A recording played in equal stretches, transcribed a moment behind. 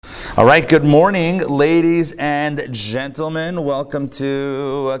All right, good morning, ladies and gentlemen. Welcome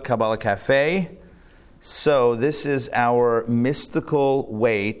to Kabbalah Café. So this is our mystical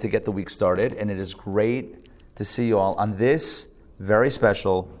way to get the week started, and it is great to see you all on this very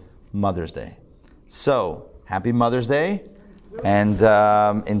special Mother's Day. So, happy Mother's Day, and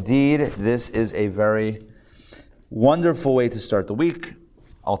indeed, this is a very wonderful way to start the week,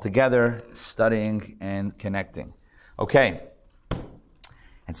 all together, studying and connecting. Okay.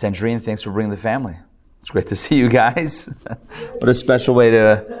 And Sandrine, thanks for bringing the family. It's great to see you guys. What a special way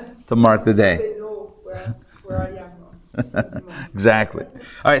to mark the day. Where I am. Exactly.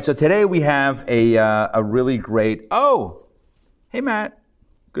 All right, so today we have a really great... Oh! Hey, Matt.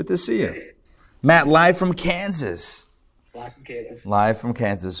 Good to see you. Matt, live from Kansas. Live from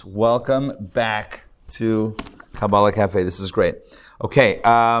Kansas. Welcome back to Kabbalah Café. This is great. Okay,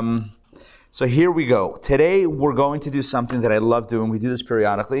 so here we go. Today we're going to do something that I love doing. We do this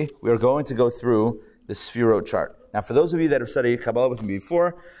periodically. We are going to go through the Sefirot chart. Now, for those of you that have studied Kabbalah with me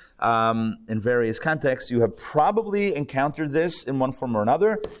before, in various contexts, you have probably encountered this in one form or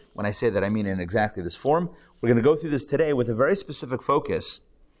another. When I say that, I mean in exactly this form. We're going to go through this today with a very specific focus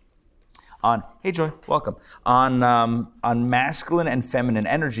on, hey Joy, welcome, on masculine and feminine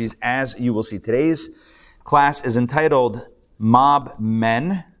energies, as you will see. Today's class is entitled Mob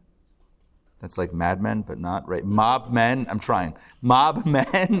Men. That's like Mad Men, but not, right? Mob Men, I'm trying. Mob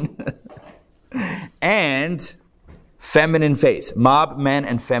Men and feminine faith. Mob Men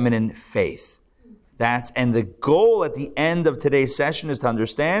and feminine faith. And the goal at the end of today's session is to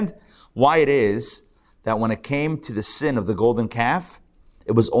understand why it is that when it came to the sin of the golden calf,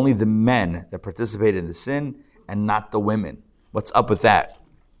 it was only the men that participated in the sin and not the women. What's up with that?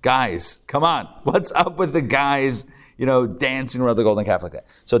 Guys, come on. What's up with the guys, dancing around the golden calf like that?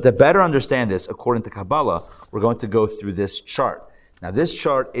 So to better understand this, according to Kabbalah, we're going to go through this chart. Now, this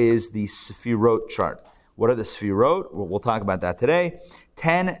chart is the Sefirot chart. What are the Sefirot? We'll talk about that today.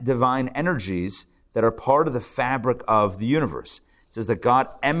 10 divine energies that are part of the fabric of the universe. It says that God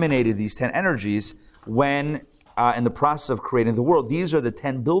emanated these 10 energies when, in the process of creating the world. These are the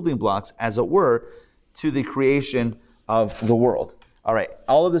 10 building blocks, as it were, to the creation of the world. All right,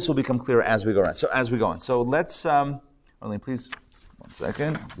 all of this will become clearer as we go on. So let's, Arlene, please, 1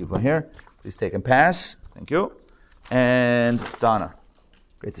 second. Leave one here. Please take and pass. Thank you. And Donna,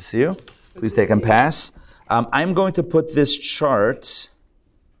 great to see you. Please take and pass. I'm going to put this chart,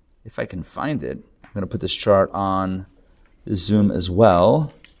 if I can find it, I'm going to put this chart on the Zoom as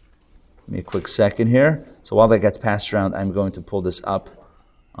well. Give me a quick second here. So while that gets passed around, I'm going to pull this up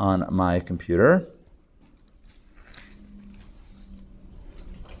on my computer.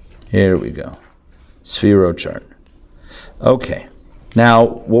 Here we go. Sefirot chart. Okay. Now,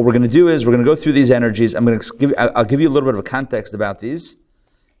 what we're going to do is we're going to go through these energies. I'll give you a little bit of a context about these,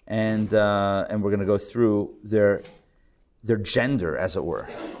 and we're going to go through their gender, as it were.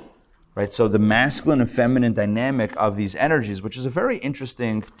 Right? So the masculine and feminine dynamic of these energies, which is a very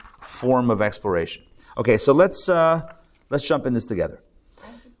interesting form of exploration. Okay, so let's jump in this together. Can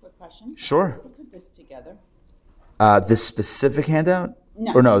I ask a quick question? Sure. Who put this together? This specific handout?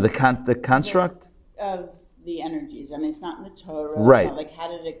 No. Or no, the construct? Of the energies. I mean, it's not in the Torah. Right. It's not like, how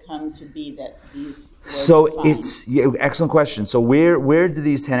did it come to be that these were So defined? excellent question. So where do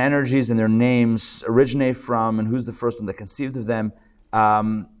these 10 energies and their names originate from, and who's the first one that conceived of them?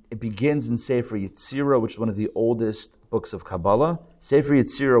 It begins in Sefer Yetzirah, which is one of the oldest books of Kabbalah. Sefer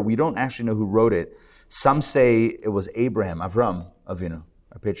Yetzirah, we don't actually know who wrote it. Some say it was Abraham, Avram Avinu,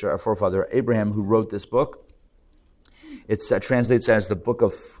 our forefather Abraham, who wrote this book. It translates as the book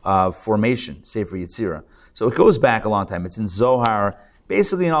of formation, Sefer Yetzirah. So it goes back a long time. It's in Zohar.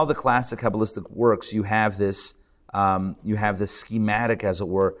 Basically, in all the classic Kabbalistic works, you have this schematic, as it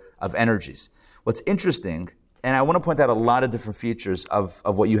were, of energies. What's interesting, and I want to point out a lot of different features of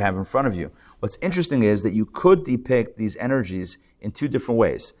what you have in front of you. What's interesting is that you could depict these energies in two different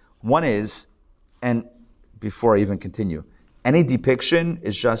ways. One is, and before I even continue, any depiction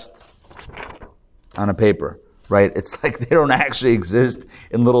is just on a paper. Right? It's like they don't actually exist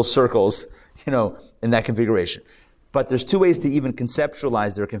in little circles, in that configuration. But there's two ways to even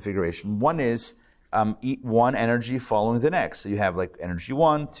conceptualize their configuration. One is one energy following the next. So you have like energy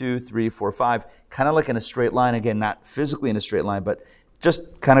 1, 2, 3, 4, 5, kind of like in a straight line. Again, not physically in a straight line, but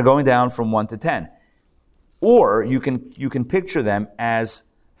just kind of going down from 1 to 10. Or you can picture them as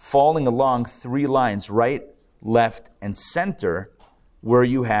falling along 3 lines, right, left, and center, where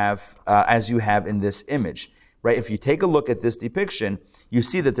you have, as you have in this image. Right? If you take a look at this depiction, you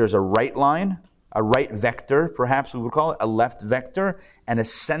see that there's a right line, a right vector, perhaps we would call it, a left vector, and a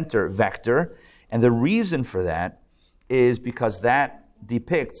center vector. And the reason for that is because that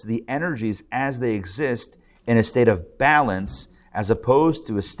depicts the energies as they exist in a state of balance as opposed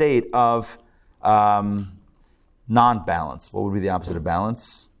to a state of non-balance. What would be the opposite of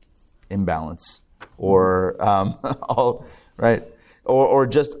balance? Imbalance. Or all right, or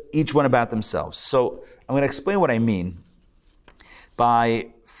just each one about themselves. So I'm going to explain what I mean by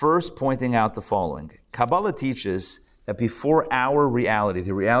first pointing out the following. Kabbalah teaches that before our reality,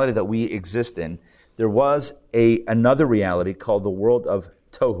 the reality that we exist in, there was another reality called the world of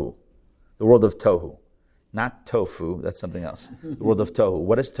Tohu. The world of Tohu. Not tofu, that's something else. The world of Tohu.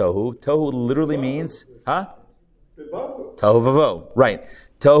 What is Tohu? Tohu literally means, Tohu vavo. Right.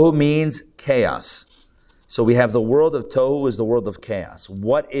 Tohu means chaos. So we have the world of Tohu is the world of chaos.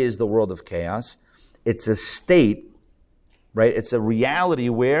 What is the world of chaos? It's a state, right? It's a reality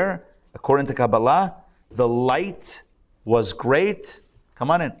where, according to Kabbalah, the light was great. Come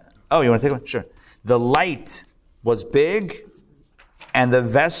on in. Oh, you want to take one? Sure. The light was big and the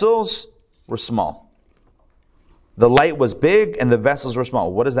vessels were small. The light was big and the vessels were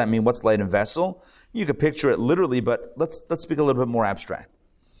small. What does that mean? What's light and vessel? You could picture it literally, but let's speak a little bit more abstract.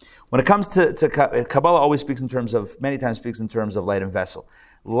 When it comes to Kabbalah, always many times speaks in terms of light and vessel.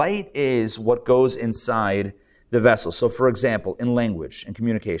 Light is what goes inside the vessel. So, for example, in language and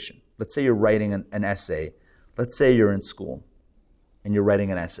communication, let's say you're writing an essay. Let's say you're in school and you're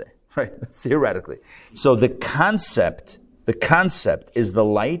writing an essay, right? Theoretically. So the concept is the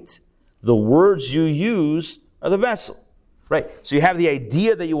light. The words you use are the vessel, right? So you have the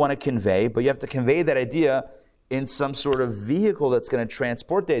idea that you want to convey, but you have to convey that idea in some sort of vehicle that's going to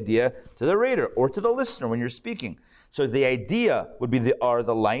transport the idea to the reader or to the listener when you're speaking. So the idea would be the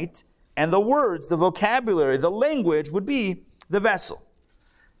light, and the words, the vocabulary, the language would be the vessel,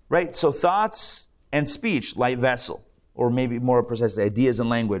 right? So thoughts and speech, light vessel, or maybe more precisely, ideas and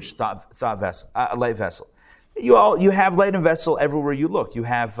language, thought vessel, light vessel. You have light and vessel everywhere you look. You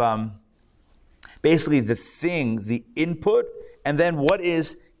have basically the thing, the input, and then what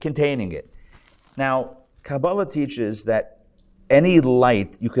is containing it. Now, Kabbalah teaches that any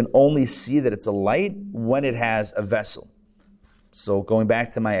light, you can only see that it's a light when it has a vessel. So going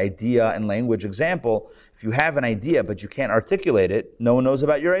back to my idea and language example, if you have an idea but you can't articulate it, no one knows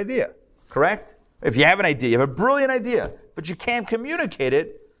about your idea, correct? If you have an idea, you have a brilliant idea, but you can't communicate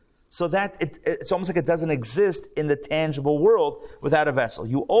it, so that it's almost like it doesn't exist in the tangible world without a vessel.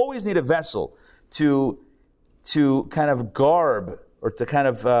 You always need a vessel to kind of garb or to kind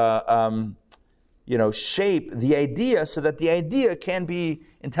of shape the idea so that the idea can be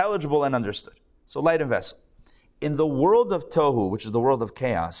intelligible and understood. So light and vessel. In the world of Tohu, which is the world of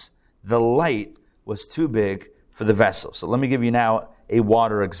chaos, the light was too big for the vessel. So let me give you now a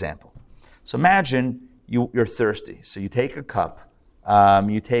water example. So imagine you're thirsty. So you take a cup,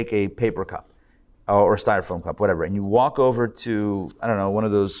 you take a paper cup or a styrofoam cup, whatever, and you walk over to, one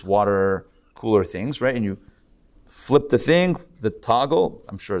of those water cooler things, right? And you flip the thing, the toggle,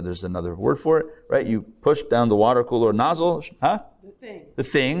 I'm sure there's another word for it, right? You push down the water cooler nozzle, The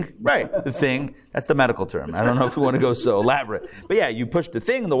thing, right, the thing. That's the medical term. I don't know if we want to go so elaborate. But yeah, you push the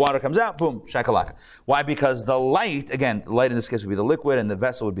thing and the water comes out, boom, shakalaka. Why? Because the light, again, the light in this case would be the liquid and the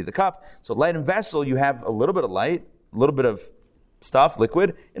vessel would be the cup. So light and vessel, you have a little bit of light, a little bit of stuff,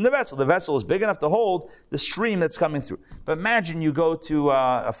 liquid, in the vessel. The vessel is big enough to hold the stream that's coming through. But imagine you go to you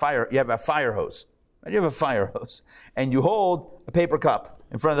have a fire hose. You have a fire hose, and you hold a paper cup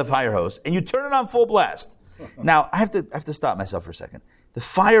in front of the fire hose, and you turn it on full blast. Now, I have to stop myself for a second. The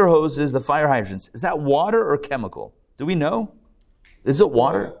fire hoses, the fire hydrants, is that water or chemical? Do we know? Is it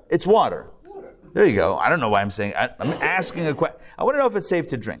water? It's water. There you go. I don't know why I'm saying. I'm asking a question. I want to know if it's safe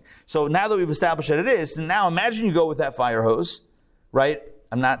to drink. So now that we've established that it is, now imagine you go with that fire hose, right?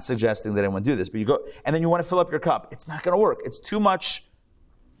 I'm not suggesting that anyone do this, but you go, and then you want to fill up your cup. It's not going to work. It's too much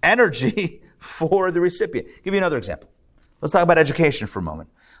energy for the recipient. I'll give you another example. Let's talk about education for a moment.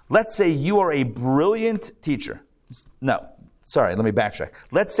 Let's say you are a brilliant teacher. No, sorry, let me backtrack.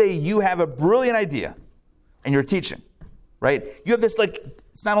 Let's say you have a brilliant idea and you're teaching, right? You have this,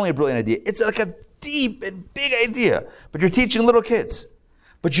 it's not only a brilliant idea, it's like a deep and big idea, but you're teaching little kids.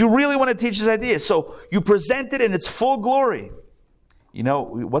 But you really want to teach this idea, so you present it in its full glory. You know,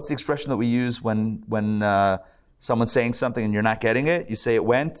 what's the expression that we use when someone's saying something and you're not getting it? You say it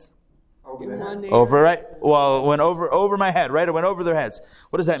went over, right? Well, it went over my head, right? It went over their heads.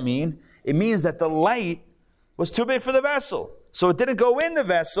 What does that mean? It means that the light was too big for the vessel. So it didn't go in the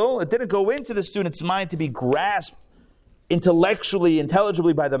vessel. It didn't go into the student's mind to be grasped intellectually,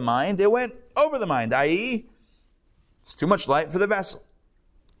 intelligibly by the mind. It went over the mind, i.e., it's too much light for the vessel.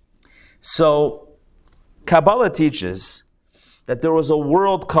 So Kabbalah teaches that there was a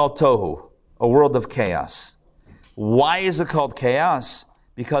world called Tohu, a world of chaos, Why is it called chaos?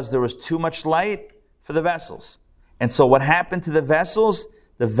 Because there was too much light for the vessels. And so what happened to the vessels?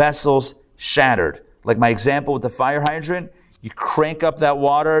 The vessels shattered. Like my example with the fire hydrant, you crank up that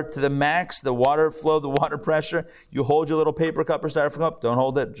water to the max, the water flow, the water pressure. You hold your little paper cup or styrofoam cup. Don't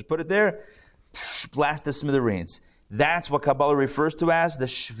hold it. Just put it there. Blast the smithereens. That's what Kabbalah refers to as the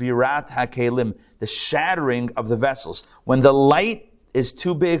shvirat hakelim, the shattering of the vessels. When the light is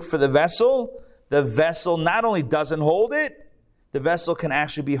too big for the vessel not only doesn't hold it, the vessel can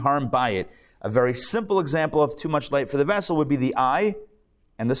actually be harmed by it. A very simple example of too much light for the vessel would be the eye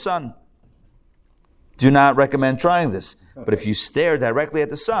and the sun. Do not recommend trying this. But if you stare directly at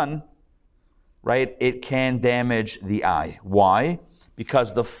the sun, right, it can damage the eye. Why?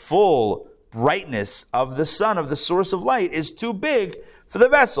 Because the full brightness of the sun, of the source of light, is too big for the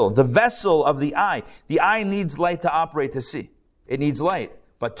vessel of the eye. The eye needs light to operate to see. It needs light.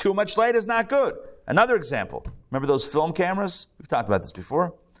 But too much light is not good. Another example. Remember those film cameras? We've talked about this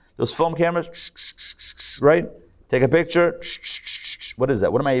before. Those film cameras, right? Take a picture. What is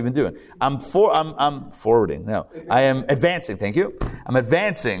that? What am I even doing? I'm forwarding. No, I am advancing. Thank you. I'm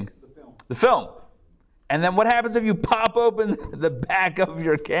advancing the film. And then what happens if you pop open the back of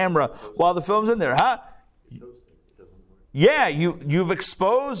your camera while the film's in there, huh? Yeah, you've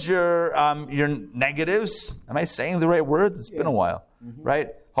exposed your negatives. Am I saying the right word? It's been a while, right?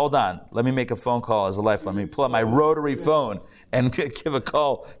 Hold on. Let me make a phone call as a lifeline. Let me pull out my rotary phone and give a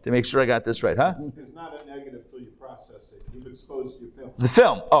call to make sure I got this right, huh? It's not a negative till you process it. You've exposed your film. The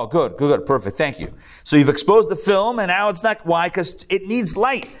film. Oh, good. Perfect. Thank you. So you've exposed the film, and now it's not. Why? Because it needs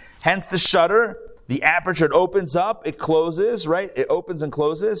light. Hence the shutter, the aperture. It opens up, it closes, right? It opens and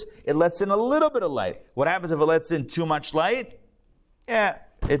closes. It lets in a little bit of light. What happens if it lets in too much light? Yeah,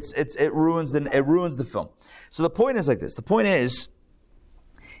 it ruins the film. So the point is like this. The point is,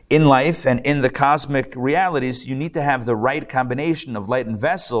 in life and in the cosmic realities, you need to have the right combination of light and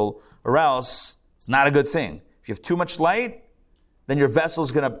vessel, or else it's not a good thing. If you have too much light, then your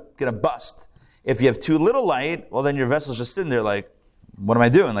vessel's gonna bust. If you have too little light, well, then your vessel's just sitting there like, what am I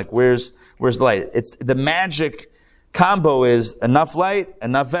doing? Like, where's the light? It's the magic combo is enough light,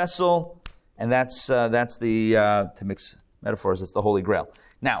 enough vessel, and that's the to mix metaphors. That's the Holy Grail.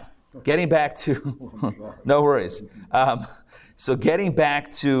 Now, getting back to no worries. So getting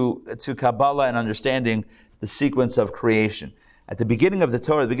back to Kabbalah and understanding the sequence of creation. At the beginning of the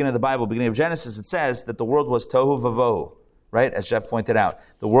Torah, the beginning of the Bible, beginning of Genesis, it says that the world was tohu vavohu, right? As Jeff pointed out.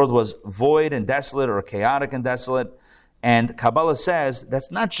 The world was void and desolate, or chaotic and desolate. And Kabbalah says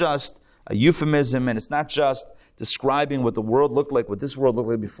that's not just a euphemism, and it's not just describing what the world looked like, what this world looked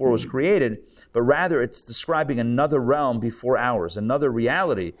like before it was created, but rather it's describing another realm before ours, another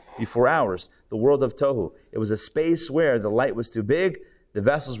reality before ours, the world of Tohu. It was a space where the light was too big, the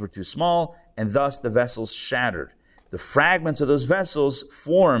vessels were too small, and thus the vessels shattered. The fragments of those vessels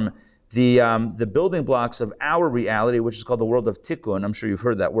form the building blocks of our reality, which is called the world of Tikkun. I'm sure you've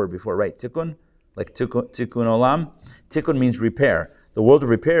heard that word before, right? Tikkun, like Tikkun Olam. Tikkun means repair. The world of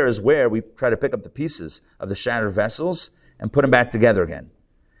repair is where we try to pick up the pieces of the shattered vessels and put them back together again.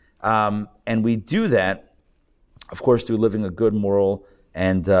 And we do that, of course, through living a good moral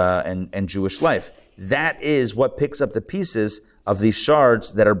and Jewish life. That is what picks up the pieces of these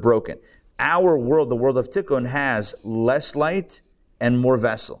shards that are broken. Our world, the world of Tikkun, has less light and more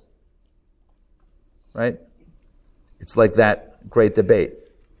vessel. Right? It's like that great debate.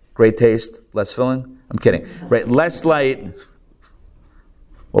 Great taste, less filling? I'm kidding. Right? Less light.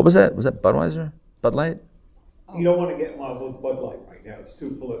 What was that? Was that Budweiser? Bud Light? You don't want to get involved with Bud Light right now. It's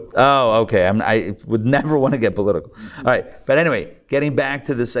too political. Oh, okay. I would never want to get political. All right. But anyway, getting back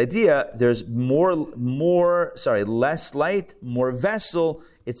to this idea, there's less light, more vessel.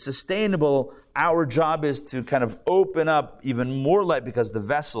 It's sustainable. Our job is to kind of open up even more light, because the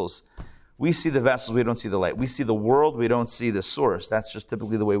vessels, we see the vessels, we don't see the light. We see the world, we don't see the source. That's just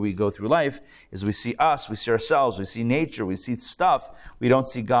typically the way we go through life, is we see us, we see ourselves, we see nature, we see stuff. We don't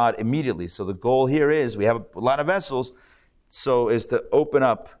see God immediately. So the goal here is, we have a lot of vessels, so is to open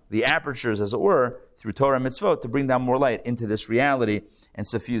up the apertures, as it were, through Torah and mitzvot, to bring down more light into this reality and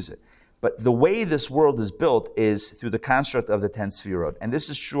suffuse it. But the way this world is built is through the construct of the 10 Sefirot. And this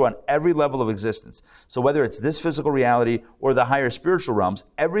is true on every level of existence. So whether it's this physical reality or the higher spiritual realms,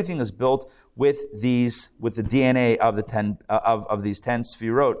 everything is built with the DNA of the 10 of these 10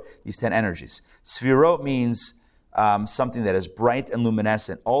 Sefirot, these 10 energies. Sefirot means something that is bright and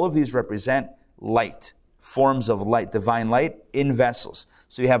luminescent. All of these represent light, forms of light, divine light in vessels.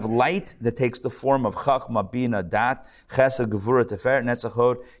 So you have light that takes the form of Chachma, Bina, Dat, Chesed, Gevurah, Tiferet, Netzach,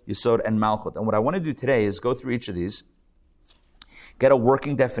 Hod, Yesod, and Malchut. And what I want to do today is go through each of these, get a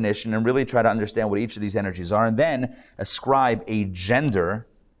working definition, and really try to understand what each of these energies are, and then ascribe a gender,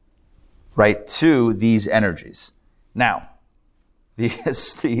 right, to these energies. Now,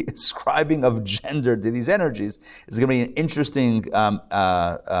 the ascribing of gender to these energies is going to be an interesting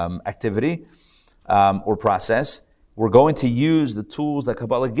activity or process. We're going to use the tools that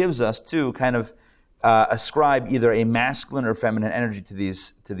Kabbalah gives us to kind of ascribe either a masculine or feminine energy to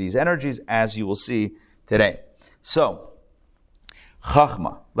these energies, as you will see today. So,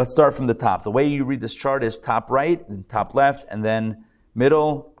 Chachma. Let's start from the top. The way you read this chart is top right, and top left, and then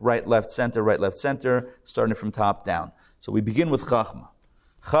middle, right, left, center, starting from top down. So we begin with Chachma.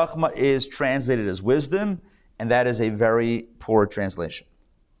 Chachma is translated as wisdom, and that is a very poor translation.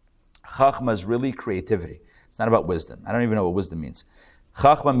 Chachma is really creativity. It's not about wisdom. I don't even know what wisdom means.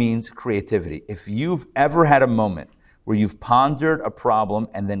 Chachma means creativity. If you've ever had a moment where you've pondered a problem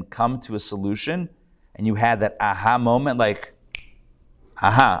and then come to a solution, and you had that aha moment, like,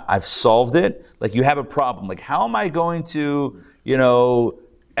 aha, I've solved it. Like you have a problem. Like, how am I going to,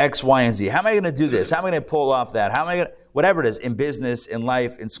 X, Y, and Z? How am I going to do this? How am I going to pull off that? How am I going to, whatever it is, in business, in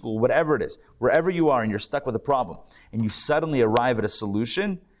life, in school, whatever it is, wherever you are and you're stuck with a problem, and you suddenly arrive at a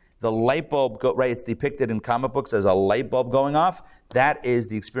solution, the light bulb, it's depicted in comic books as a light bulb going off. That is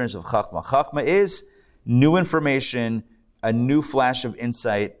the experience of Chachma. Chachma is new information, a new flash of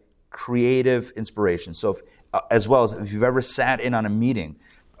insight, creative inspiration. So as well as if you've ever sat in on a meeting,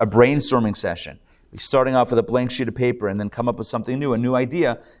 a brainstorming session, starting off with a blank sheet of paper and then come up with something new, a new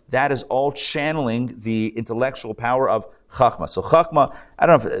idea, that is all channeling the intellectual power of Chachma. So Chachma, I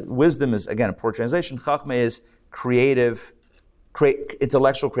don't know if wisdom is, again, a poor translation. Chachma is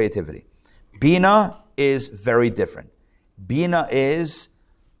intellectual creativity. Bina is very different. Bina is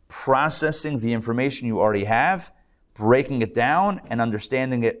processing the information you already have, breaking it down, and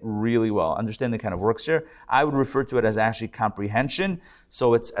understanding it really well. Understanding kind of works here. I would refer to it as actually comprehension.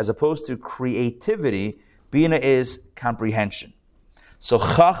 So it's, as opposed to creativity, Bina is comprehension. So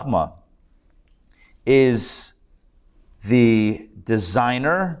Chachma is the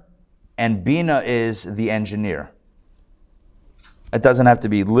designer, and Bina is the engineer. It doesn't have to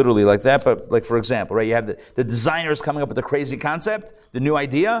be literally like that, but like, for example, right? You have the designers coming up with the crazy concept, the new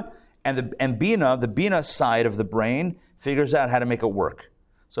idea, and Bina, the Bina side of the brain, figures out how to make it work.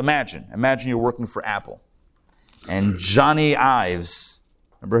 So imagine you're working for Apple. And Johnny Ives,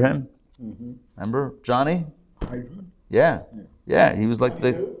 remember him? Mm-hmm. Remember Johnny? Yeah, he was like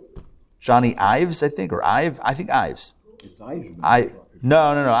the Johnny Ives, I think, or I think Ives. It's Ives.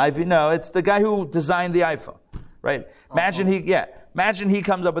 No, it's the guy who designed the iPhone, right? Imagine he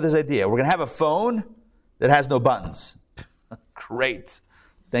comes up with this idea. We're going to have a phone that has no buttons. Great.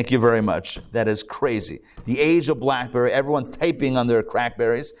 Thank you very much. That is crazy. The age of BlackBerry, everyone's typing on their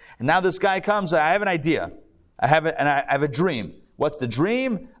Crackberries. And now this guy comes, I have an idea. I have a dream. What's the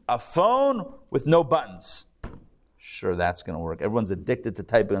dream? A phone with no buttons. Sure, that's going to work. Everyone's addicted to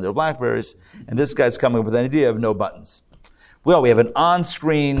typing on their BlackBerries, and this guy's coming up with an idea of no buttons. Well, we have an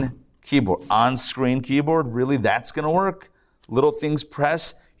on-screen keyboard. On-screen keyboard? Really, that's going to work? Little things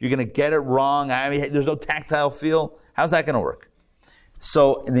press. You're going to get it wrong. I mean, there's no tactile feel. How's that going to work?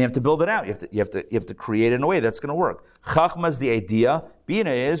 So, and you have to build it out. You have to create it in a way that's going to work. Chachma is the idea. Bina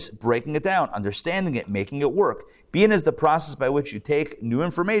is breaking it down, understanding it, making it work. Bina is the process by which you take new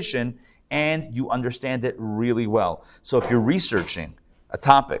information and you understand it really well. So if you're researching a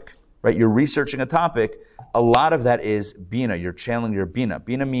topic, right? You're researching a topic, a lot of that is Bina. You're channeling your Bina.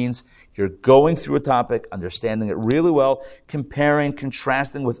 Bina means you're going through a topic, understanding it really well, comparing,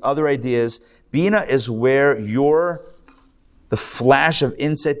 contrasting with other ideas. Bina is where the flash of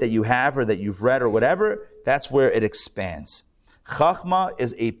insight that you have or that you've read or whatever, that's where it expands. Chachma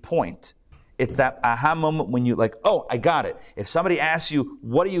is a point. It's that aha moment when you like, oh, I got it. If somebody asks you,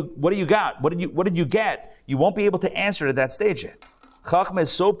 what do you got? What did you get? You won't be able to answer it at that stage yet. Chachma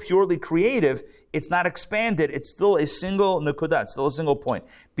is so purely creative, it's not expanded. It's still a single nukudah, it's still a single point.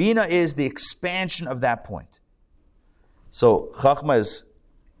 Bina is the expansion of that point. So Chachma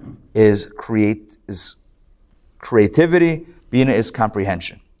is creativity. Bina is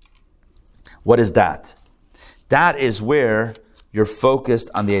comprehension. What is that? That is where you're focused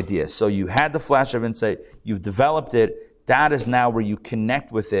on the idea. So you had the flash of insight, you've developed it. That is now where you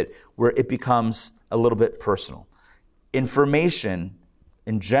connect with it, where it becomes a little bit personal. Information,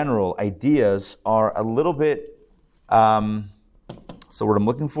 in general, ideas are a little bit, so what I'm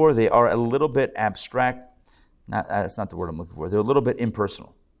looking for, they are a little bit abstract. That's not the word I'm looking for. They're a little bit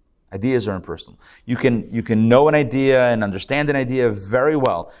impersonal. Ideas are impersonal. You can know an idea and understand an idea very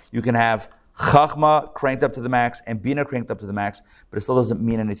well. You can have Chachma cranked up to the max and Bina cranked up to the max, but it still doesn't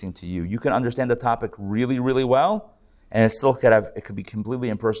mean anything to you. You can understand the topic really, really well, and it could be completely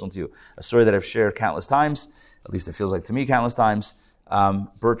impersonal to you. A story that I've shared countless times, at least it feels like to me countless times.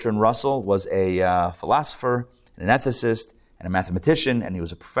 Bertrand Russell was a philosopher, and an ethicist, and a mathematician, and he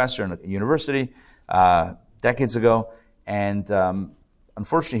was a professor in a university decades ago. And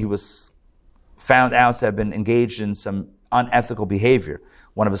unfortunately, he was found out to have been engaged in some unethical behavior.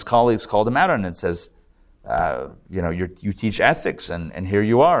 One of his colleagues called him out on it and says, you teach ethics, and here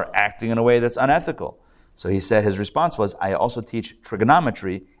you are acting in a way that's unethical. So he said his response was, I also teach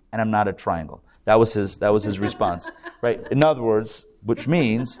trigonometry, and I'm not a triangle. That was his response, right? In other words, which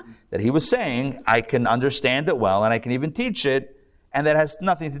means that he was saying, I can understand it well, and I can even teach it, and that has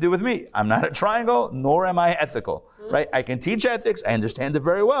nothing to do with me. I'm not a triangle, nor am I ethical, right? I can teach ethics, I understand it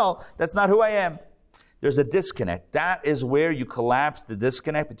very well. That's not who I am. There's a disconnect. That is where you collapse the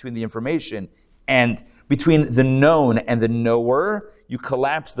disconnect between the information and between the known and the knower. You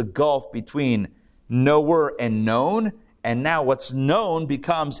collapse the gulf between knower and known, and now what's known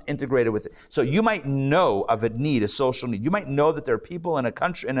becomes integrated with it. So you might know of a need, a social need. You might know that there are people in a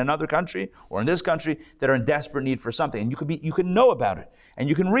country, in another country, or in this country that are in desperate need for something, and you can know about it, and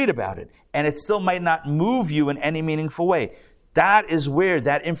you can read about it, and it still might not move you in any meaningful way. That is where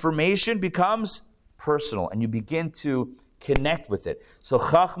that information becomes personal, and you begin to connect with it. So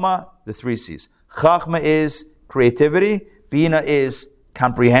Chachma, the 3 C's. Chachma is creativity, Bina is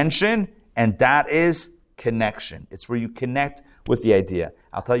comprehension, and that is connection. It's where you connect with the idea.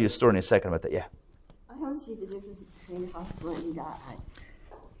 I'll tell you a story in a second about that. Yeah. I don't see the difference between Chachma and God.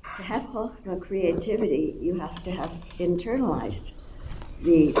 To have Chachma creativity, you have to have internalized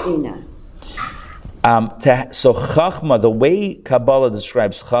the Bina. So Chachma, the way Kabbalah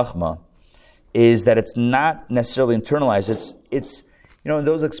describes Chachma, is that it's not necessarily internalized. It's in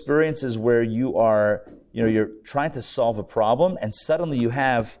those experiences where you are, you're trying to solve a problem, and suddenly you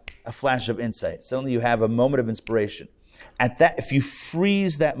have a flash of insight. Suddenly you have a moment of inspiration. At that, if you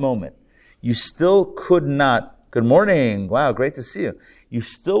freeze that moment, you still could not, good morning, wow, great to see you. You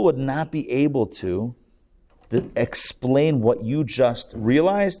still would not be able to explain what you just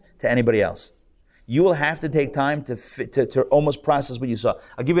realized to anybody else. You will have to take time to almost process what you saw.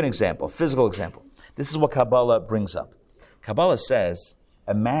 I'll give you an example, a physical example. This is what Kabbalah brings up. Kabbalah says,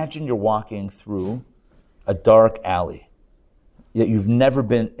 imagine you're walking through a dark alley. You've never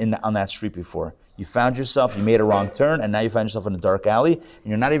been on that street before. You found yourself, you made a wrong turn, and now you find yourself in a dark alley, and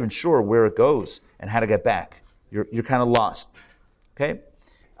you're not even sure where it goes and how to get back. You're kind of lost. Okay?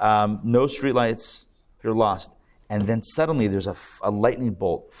 No streetlights, you're lost. And then suddenly there's a lightning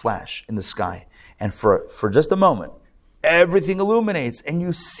bolt flash in the sky. And for just a moment, everything illuminates, and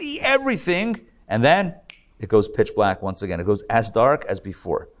you see everything, and then it goes pitch black once again. It goes as dark as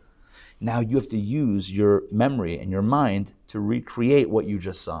before. Now you have to use your memory and your mind to recreate what you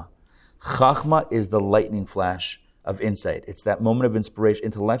just saw. Chachma is the lightning flash of insight. It's that moment of inspiration,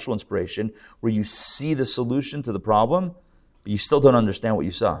 intellectual inspiration, where you see the solution to the problem, but you still don't understand what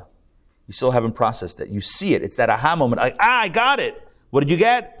you saw. You still haven't processed it. You see it. It's that aha moment. Like, I got it. What did you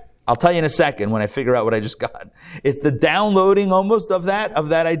get? I'll tell you in a second when I figure out what I just got. It's the downloading almost of that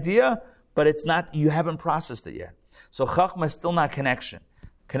idea, but it's not, you haven't processed it yet. So Chachma is still not connection.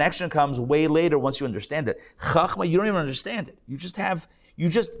 Connection comes way later once you understand it. Chachma, you don't even understand it. You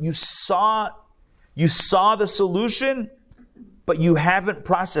saw the solution, but you haven't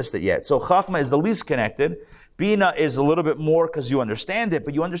processed it yet. So Chachma is the least connected. Bina is a little bit more because you understand it,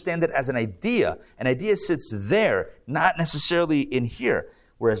 but you understand it as an idea. An idea sits there, not necessarily in here.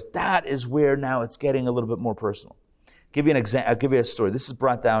 Whereas that is where now it's getting a little bit more personal. I'll give you a story. This is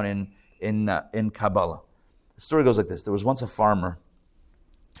brought down in Kabbalah. The story goes like this. There was once a farmer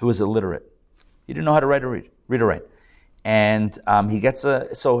who was illiterate. He didn't know how to read or write. And he gets he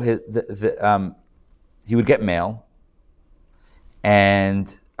would get mail,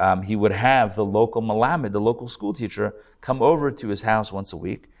 and he would have the local malamed, the local school teacher, come over to his house once a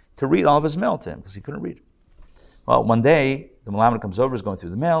week to read all of his mail to him because he couldn't read. Well, one day, the malamed comes over, is going through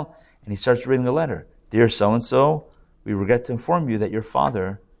the mail, and he starts reading the letter. Dear so-and-so, we regret to inform you that your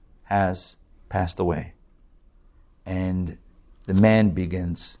father has passed away. And the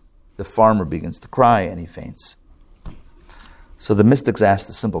farmer begins to cry, and he faints. So the mystics asked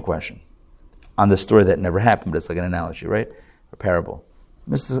a simple question on this story that never happened, but it's like an analogy, right? A parable.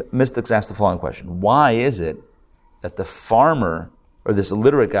 Mystics asked the following question. Why is it that the farmer, or this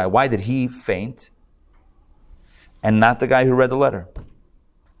illiterate guy, why did he faint and not the guy who read the letter?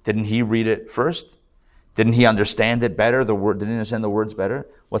 Didn't he read it first? Didn't he understand it better? Didn't he understand the words better?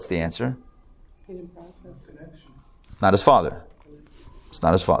 What's the answer? He didn't process connection. It's not his father. It's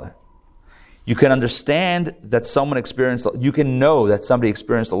not his father. You can understand that you can know that somebody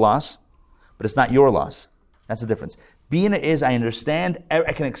experienced a loss, but it's not your loss. That's the difference. Bina is, I understand,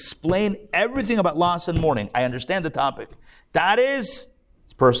 I can explain everything about loss and mourning. I understand the topic. That is,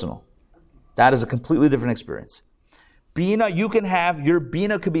 it's personal. That is a completely different experience. Bina, you can have, your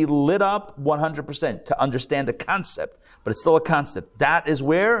Bina could be lit up 100% to understand the concept, but it's still a concept. That is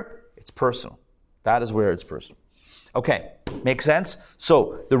where it's personal. That is where it's personal. Okay, makes sense?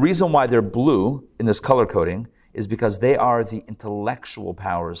 So the reason why they're blue in this color coding is because they are the intellectual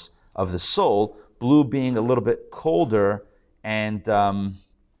powers of the soul, blue being a little bit colder and, I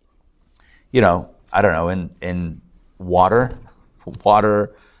don't know, in water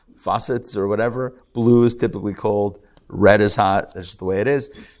faucets or whatever, blue is typically cold, red is hot, that's just the way it is.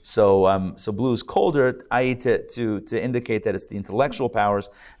 So blue is colder, i.e. to indicate that it's the intellectual powers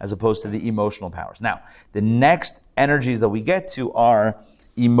as opposed to the emotional powers. Now, the next energies that we get to are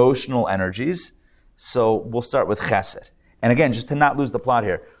emotional energies. So we'll start with chesed. And again, just to not lose the plot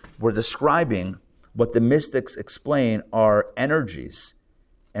here, we're describing what the mystics explain are energies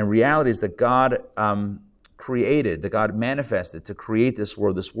and realities that God created, that God manifested to create this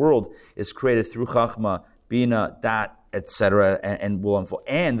world. This world is created through Chachma, Bina, Dat, etc., and will unfold.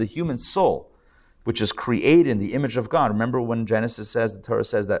 And the human soul, which is created in the image of God. Remember when Genesis says, the Torah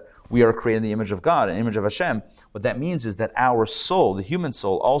says that we are created in the image of God, an image of Hashem. What that means is that our soul, the human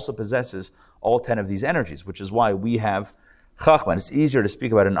soul, also possesses all 10 of these energies, which is why we have Chachma. It's easier to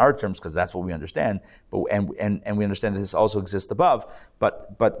speak about it in our terms because that's what we understand, and we understand that this also exists above.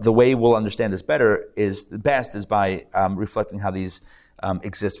 But the way we'll understand this best is by reflecting how these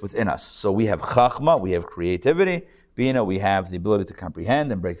exist within us. So we have Chachma, we have creativity. Bina, we have the ability to comprehend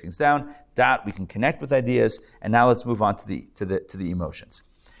and break things down. Dat, we can connect with ideas. And now let's move on to the emotions,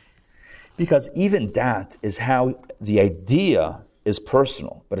 because even dat is how the idea is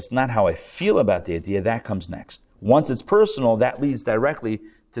personal, but it's not how I feel about the idea. That comes next. Once it's personal, that leads directly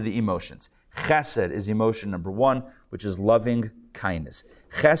to the emotions. Chesed is emotion number 1, which is loving kindness.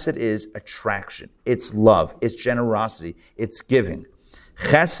 Chesed is attraction. It's love. It's generosity. It's giving.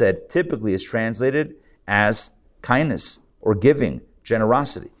 Chesed typically is translated as kindness or giving,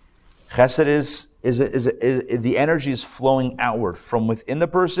 generosity. Chesed is the energy is flowing outward from within the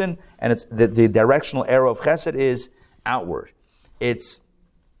person, and it's the directional arrow of chesed is outward. It's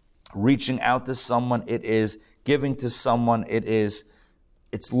reaching out to someone. It is giving to someone. It's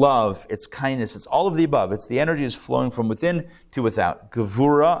love. It's kindness. It's all of the above. It's the energy is flowing from within to without.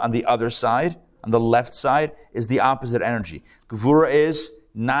 Gevura on the other side, on the left side, is the opposite energy. Gevura is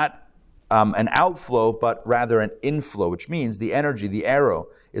not an outflow, but rather an inflow, which means the energy, the arrow,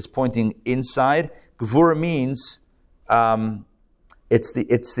 is pointing inside. Gevura means it's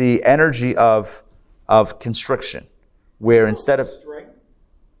the energy of constriction, where instead of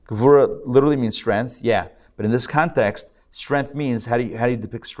Gevura literally means strength, yeah. But in this context, strength means, how do you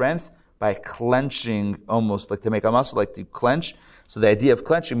depict strength? By clenching, almost like to make a muscle, like to clench. So the idea of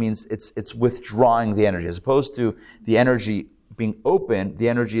clenching means it's withdrawing the energy, as opposed to the energy being open. The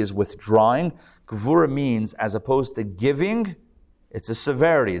energy is withdrawing. Gevura means, as opposed to giving, it's a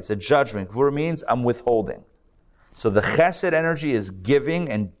severity, it's a judgment. Gevura means I'm withholding. So the chesed energy is giving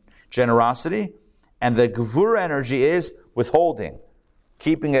and generosity, and the gevura energy is withholding.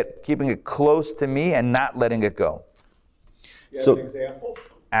 Keeping it close to me and not letting it go. You have an example?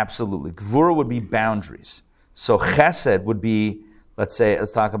 Absolutely. Gvura would be boundaries. So chesed would be, let's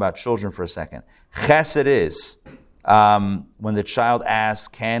talk about children for a second. Chesed is when the child asks,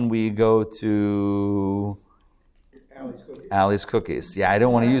 can we go to Allie's Cookies? Yeah, I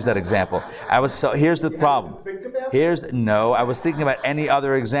don't want to use that example. Here's the problem. I was thinking about any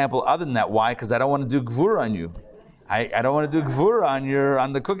other example other than that. Why? Because I don't want to do gvura on you. I don't want to do gvura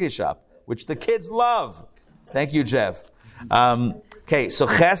on the cookie shop, which the kids love. Thank you, Jeff. Okay, so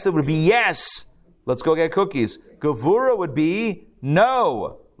chesed would be yes, let's go get cookies. Gevura would be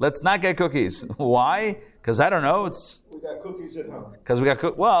no, let's not get cookies. Why? Because I don't know. We got cookies at home. Because we got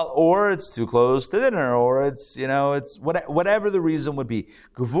or it's too close to dinner, or it's whatever the reason would be.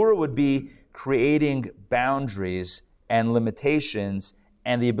 Gevura would be creating boundaries and limitations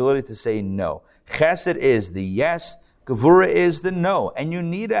and the ability to say no. Chesed is the yes, Gevura is the no, and you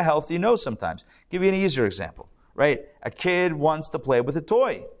need a healthy no sometimes. Give you an easier example, right? A kid wants to play with a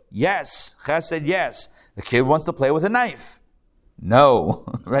toy. Yes, Chesed, yes. The kid wants to play with a knife. No,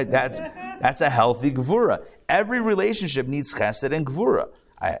 right? That's a healthy Gevura. Every relationship needs Chesed and Gevura.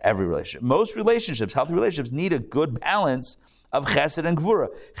 Every relationship. Most relationships, healthy relationships, need a good balance of Chesed and Gevura.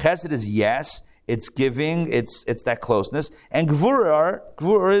 Chesed is yes, it's giving, it's that closeness, and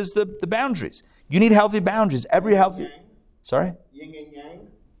Gevura is the boundaries. You need healthy boundaries. Every healthy... Sorry? Yin and yang?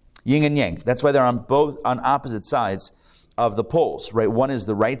 Yin and yang. That's why they're on opposite sides of the poles, right? One is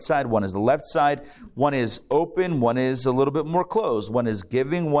the right side, one is the left side. One is open, one is a little bit more closed. One is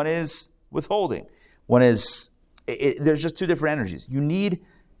giving, one is withholding. One is, there's just two different energies. You need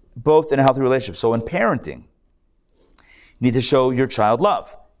both in a healthy relationship. So in parenting, you need to show your child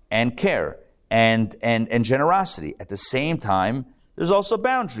love and care and generosity. At the same time, there's also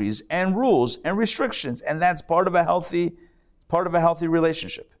boundaries and rules and restrictions, and that's part of a healthy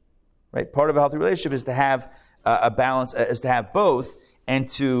relationship, right? Part of a healthy relationship is to have a balance, is to have both, and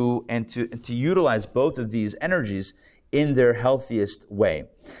to utilize both of these energies in their healthiest way.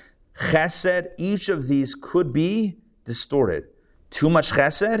 Chesed, each of these could be distorted. Too much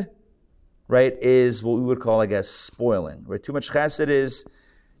chesed, right, is what we would call, I guess, spoiling. Right? Too much chesed is,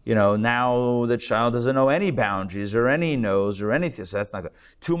 now the child doesn't know any boundaries or any no's or anything. So that's not good.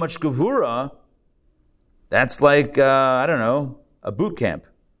 Too much gevura, that's like, a boot camp,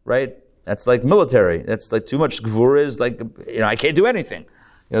 right? That's like military. That's like too much gevura is like, I can't do anything.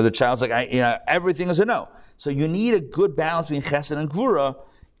 The child's like, everything is a no. So you need a good balance between chesed and gevura,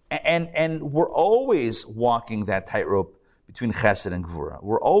 and we're always walking that tightrope between chesed and gevura.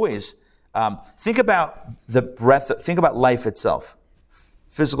 We're always, think about the breath, think about life itself.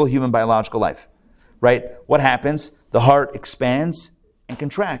 Physical, human, biological life, right? What happens? The heart expands and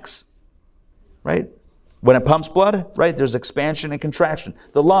contracts, right? When it pumps blood, right, there's expansion and contraction.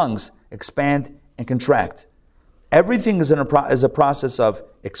 The lungs expand and contract. Everything is a process of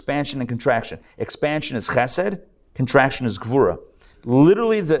expansion and contraction. Expansion is chesed, contraction is gvura.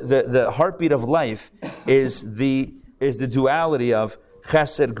 Literally, the heartbeat of life is the duality of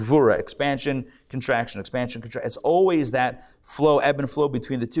chesed, gvura, expansion, contraction, expansion, contraction. It's always that flow, ebb and flow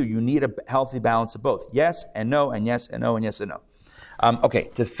between the two. You need a healthy balance of both. Yes and no, and yes and no, and yes and no.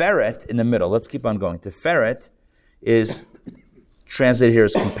 Tiferet in the middle. Let's keep on going. Tiferet is translated here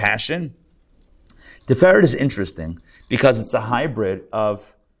as compassion. Tiferet is interesting because it's a hybrid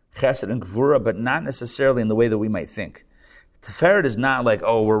of chesed and gvura, but not necessarily in the way that we might think. Tiferet is not like,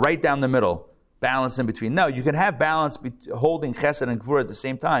 we're right down the middle, balance in between. No, you can have balance holding chesed and gvura at the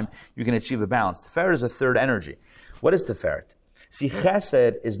same time. You can achieve a balance. Tiferet is a third energy. What is Tiferet? See,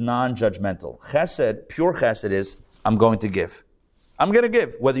 chesed is non-judgmental. Chesed, pure chesed is, I'm going to give. I'm going to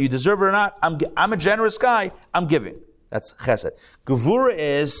give. Whether you deserve it or not, I'm a generous guy, I'm giving. That's chesed. Gevura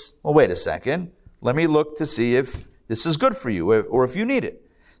is, wait a second. Let me look to see if this is good for you or if you need it.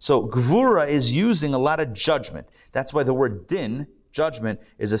 So gevura is using a lot of judgment. That's why the word din, judgment,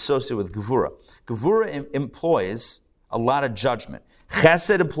 is associated with gevura. Gevura employs a lot of judgment.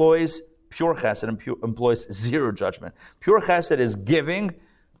 Chesed employs pure chesed and employs zero judgment. Pure chesed is giving.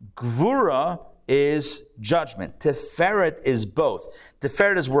 Gevura is judgment. Tiferet is both.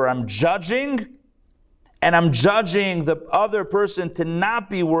 Tiferet is where I'm judging, and I'm judging the other person to not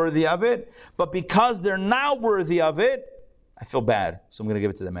be worthy of it, but because they're not worthy of it, I feel bad, so I'm going to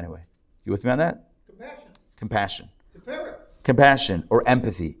give it to them anyway. You with me on that? Compassion. Tiferet. Compassion, or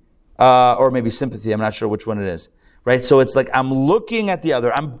empathy, or maybe sympathy. I'm not sure which one it is. Right? So it's like I'm looking at the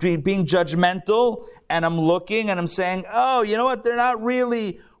other. I'm being judgmental, and I'm looking, and I'm saying, you know what? They're not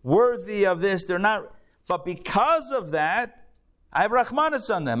really worthy of this. They're not. But because of that, I have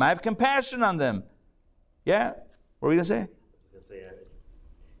rachmanis on them. I have compassion on them. Yeah? What were you going to say? I was going to say, it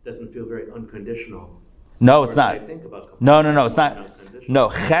doesn't feel very unconditional. No, it's not. I think about No, it's not. No,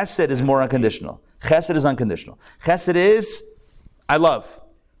 chesed is more unconditional. Chesed is unconditional. Chesed is, I love.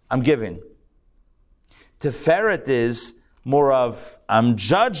 I'm giving. Tiferet is more of, I'm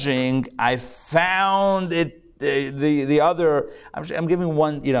judging, I found it, the other, I'm giving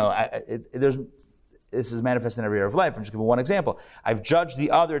one, this is manifest in every area of life. I'm just giving one example. I've judged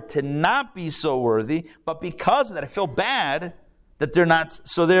the other to not be so worthy, but because of that, I feel bad that they're not,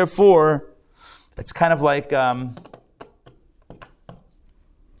 so therefore, it's kind of like,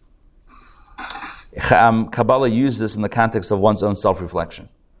 Kabbalah uses this in the context of one's own self-reflection.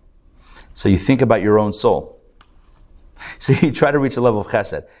 So you think about your own soul. So you try to reach a level of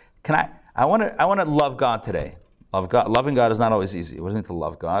chesed. I want to love God today. Loving God is not always easy. What does it mean to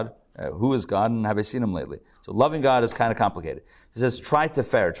love God? Who is God, and have I seen Him lately? So loving God is kind of complicated. He says, try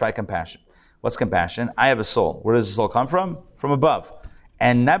tiferet, try compassion. What's compassion? I have a soul. Where does the soul come from? From above.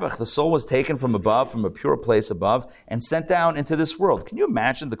 And Nebuch, the soul was taken from above, from a pure place above, and sent down into this world. Can you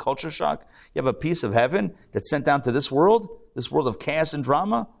imagine the culture shock? You have a piece of heaven that's sent down to this world of chaos and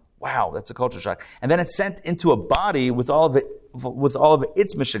drama. Wow, that's a culture shock. And then it's sent into a body with all of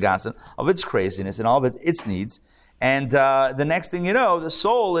its mishigasin, of its craziness, and all of its needs. And the next thing you know, the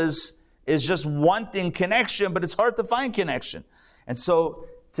soul is just wanting connection, but it's hard to find connection. And so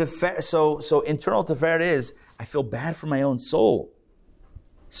internal tiferet is, I feel bad for my own soul.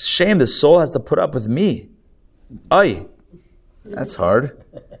 Shame, the soul has to put up with me. That's hard.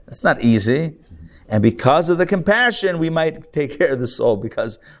 That's not easy. And because of the compassion, we might take care of the soul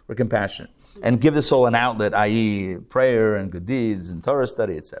because we're compassionate. And give the soul an outlet, i.e. prayer and good deeds and Torah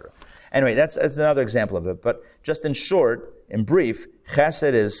study, etc. Anyway, that's another example of it. But just in short, in brief,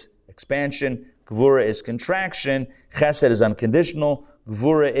 chesed is expansion, gvura is contraction, chesed is unconditional,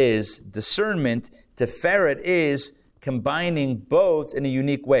 gvura is discernment, tiferet is combining both in a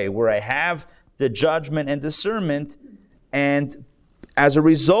unique way, where I have the judgment and discernment, and as a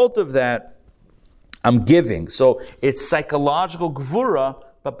result of that, I'm giving. So it's psychological gvura,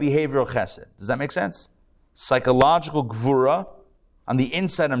 but behavioral chesed. Does that make sense? Psychological gvura. On the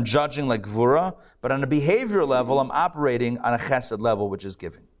inside, I'm judging like gvura, but on a behavioral level, I'm operating on a chesed level, which is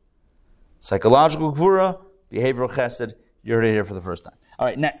giving. Psychological gvura, behavioral chesed. You heard it here for the first time. All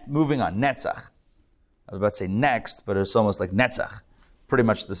right, moving on. Netzach. I was about to say next, but it's almost like netzach. Pretty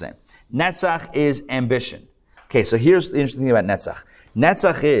much the same. Netzach is ambition. Okay, so here's the interesting thing about netzach.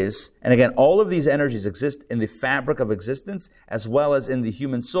 Netzach is, and again, all of these energies exist in the fabric of existence as well as in the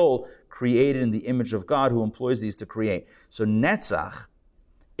human soul created in the image of God who employs these to create. So netzach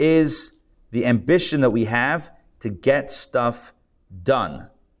is the ambition that we have to get stuff done.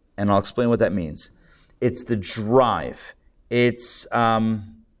 And I'll explain what that means. It's the drive. It's, what's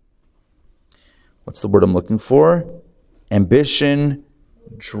the word I'm looking for? Ambition,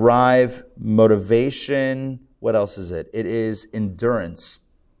 drive, motivation. What else is it? It is endurance.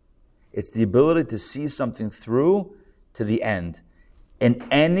 It's the ability to see something through to the end.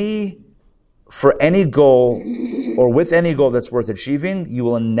 For any goal, or with any goal that's worth achieving, you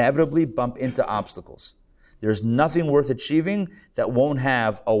will inevitably bump into obstacles. There's nothing worth achieving that won't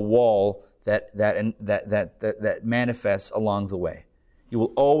have a wall that manifests along the way. You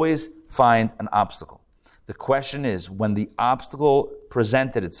will always find an obstacle. The question is, when the obstacle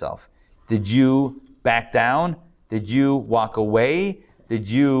presented itself, did you back down? Did you walk away? Did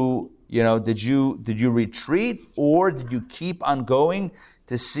you retreat? Or did you keep on going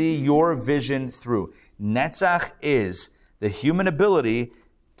to see your vision through? Netzach is the human ability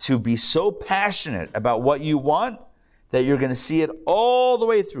to be so passionate about what you want that you're going to see it all the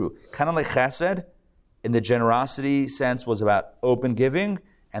way through. Kind of like chesed, in the generosity sense, was about open giving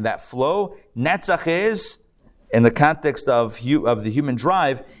and that flow. Netzach is, in the context of the human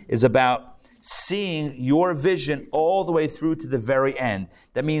drive, is about seeing your vision all the way through to the very end.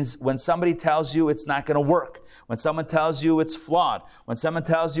 That means when somebody tells you it's not going to work, when someone tells you it's flawed, when someone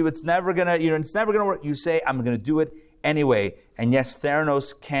tells you it's never going to work, you say, I'm going to do it anyway. And yes,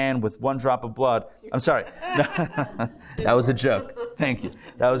 Theranos can with one drop of blood. I'm sorry. That was a joke. Thank you.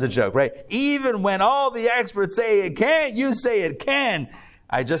 That was a joke, right? Even when all the experts say it can't, you say it can.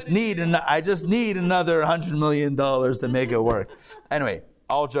 I just need another $100 million to make it work. Anyway,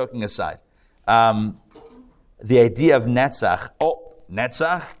 all joking aside. The idea of netzach. Oh,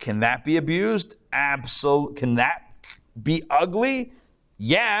 netzach, can that be abused? Absolutely. Can that be ugly?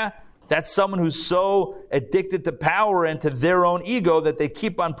 Yeah. That's someone who's so addicted to power and to their own ego that they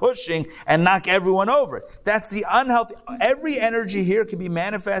keep on pushing and knock everyone over. That's the unhealthy. Every energy here can be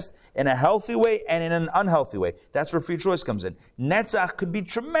manifest in a healthy way and in an unhealthy way. That's where free choice comes in. Netzach could be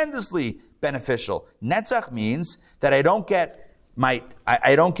tremendously beneficial. Netzach means that I don't get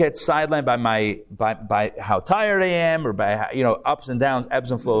sidelined by how tired I am, or by ups and downs,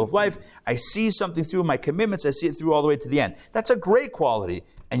 ebbs and flow of life. I see something through my commitments. I see it through all the way to the end. That's a great quality.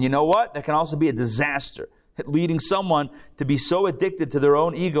 And you know what? That can also be a disaster, leading someone to be so addicted to their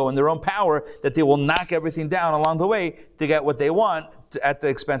own ego and their own power that they will knock everything down along the way to get what they want at the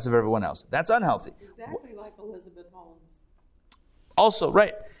expense of everyone else. That's unhealthy. Exactly like Elizabeth Holmes. Also,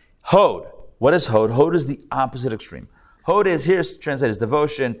 right. Hod. What is Hod? Hod is the opposite extreme. Hod is, here's translated as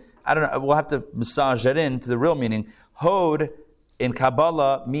devotion. I don't know, we'll have to massage that into the real meaning. Hod in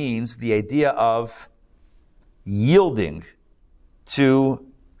Kabbalah means the idea of yielding to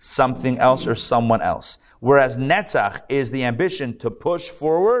something else or someone else. Whereas netzach is the ambition to push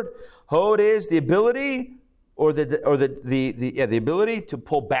forward. Hod is the ability the ability to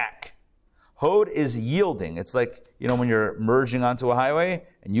pull back. Hod is yielding. It's like, when you're merging onto a highway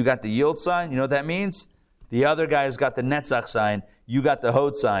and you got the yield sign, you know what that means? The other guy's got the netzach sign, you got the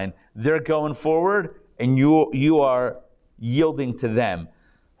Hod sign. They're going forward and you are yielding to them.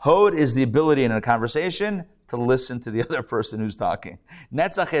 Hod is the ability in a conversation to listen to the other person who's talking.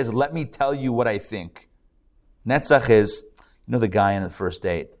 Netzach is, let me tell you what I think. Netzach is, the guy on the first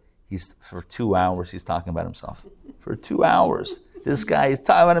date, for 2 hours, he's talking about himself. For 2 hours. This guy is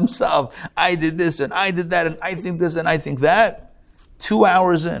talking about himself. I did this and I did that and I think this and I think that. 2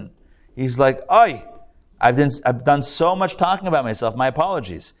 hours in. He's like, oi, I've done so much talking about myself. My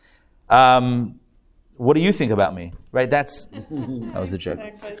apologies. What what do you think about me? Right? That was the joke.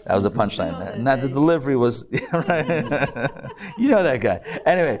 That was the punchline. Not the delivery was. Right? You know that guy.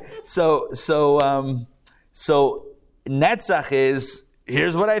 Anyway, so Netzach is,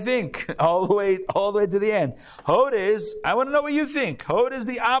 here's what I think, all the way to the end. Hod is, I want to know what you think. Hod is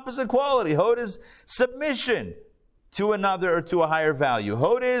the opposite quality. Hod is submission to another or to a higher value.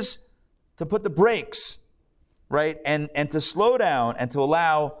 Hod is to put the brakes, right? And to slow down and to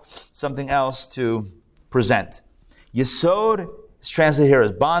allow something else to present. Yesod is translated here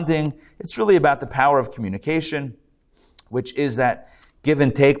as bonding. It's really about the power of communication, which is that give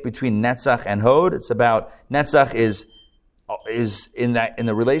and take between Netzach and Hod. It's about, Netzach is in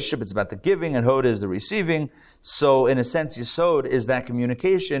the relationship, it's about the giving, and Hod is the receiving. So in a sense, Yesod is that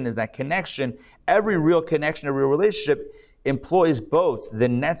communication, is that connection. Every real connection, every real relationship employs both the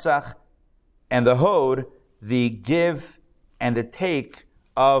Netzach and the Hod, the give and the take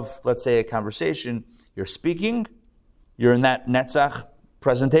of, let's say, a conversation. You're speaking, you're in that Netzach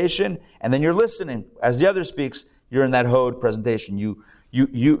presentation, and then you're listening. As the other speaks, you're in that Hod presentation.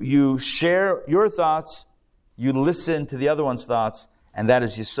 You share your thoughts, you listen to the other one's thoughts, and that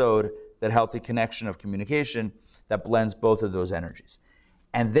is Yesod, that healthy connection of communication that blends both of those energies.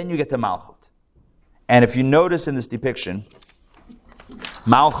 And then you get to Malchut. And if you notice in this depiction,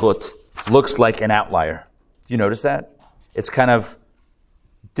 Malchut looks like an outlier. Do you notice that? It's kind of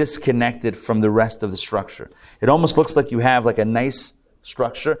disconnected from the rest of the structure. It almost looks like you have like a nice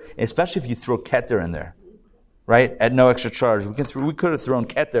structure, especially if you throw Keter in there. Right? At no extra charge. We could have thrown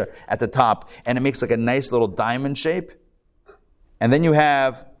Keter at the top, and it makes like a nice little diamond shape. And then you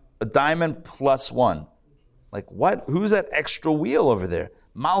have a diamond plus one. Like what? Who's that extra wheel over there?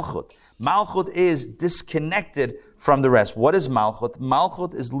 Malchut. Malchut is disconnected from the rest. What is Malchut?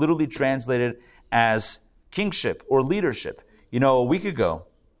 Malchut is literally translated as kingship or leadership. You know, a week ago,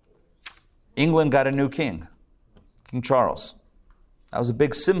 England got a new king, King Charles. That was a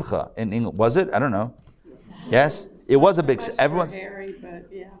big simcha in England. Was it? I don't know. Yes? It was a big... Everyone's... Harry, but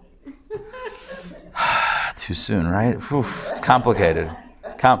yeah. Too soon, right? Oof, it's complicated.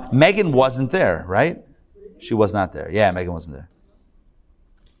 Meghan wasn't there, right? She was not there. Yeah, Meghan wasn't there.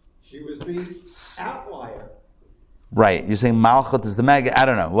 She was the outlier. Right. You're saying Malchut is the Meghan. I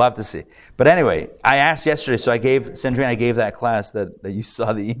don't know. We'll have to see. But anyway, I asked yesterday, so I gave that class that you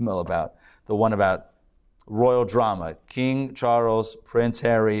saw the email about, the one about royal drama, King Charles, Prince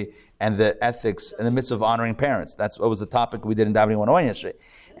Harry, and the ethics in the midst of honoring parents. That's what was the topic we did in Davening 101 yesterday.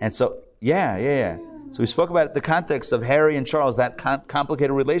 And so, yeah. So we spoke about the context of Harry and Charles, that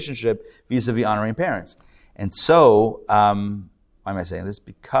complicated relationship vis-a-vis honoring parents. And so, why am I saying this?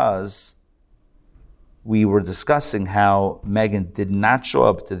 Because we were discussing how Meghan did not show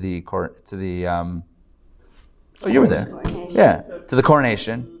up to the you were there. Yeah, to the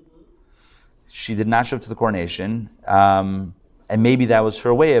coronation. She did not show up to the coronation. And maybe that was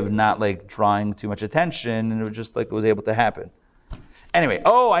her way of not like drawing too much attention, and it was just like it was able to happen. Anyway,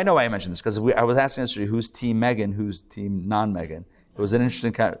 I know why I mentioned this, because I was asking yesterday who's team Meghan, who's team non-Meghan. It was an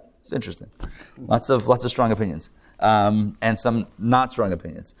interesting it's interesting. Lots of strong opinions, and some not strong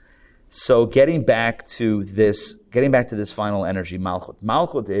opinions. So getting back to this final energy, Malchut.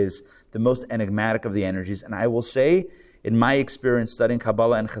 Malchut is the most enigmatic of the energies, and I will say, in my experience studying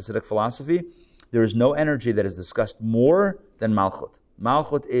Kabbalah and Hasidic philosophy, there is no energy that is discussed more than Malchut.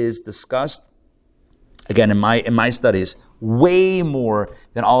 Malchut is discussed, again, in my studies, way more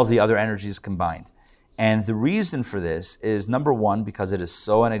than all of the other energies combined. And the reason for this is, number one, because it is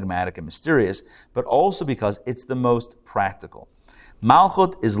so enigmatic and mysterious, but also because it's the most practical.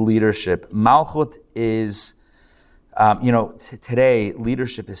 Malchut is leadership. Malchut is, today,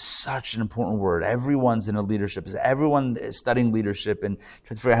 leadership is such an important word. Everyone's in a leadership. Everyone is studying leadership and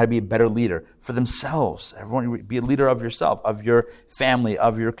trying to figure out how to be a better leader for themselves. Everyone be a leader of yourself, of your family,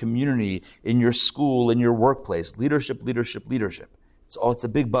 of your community, in your school, in your workplace. Leadership. It's a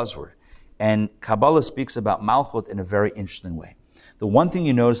big buzzword. And Kabbalah speaks about Malchut in a very interesting way. The one thing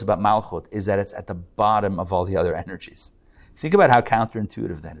you notice about Malchut is that it's at the bottom of all the other energies. Think about how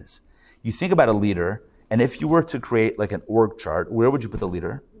counterintuitive that is. You think about a leader, and if you were to create like an org chart, where would you put the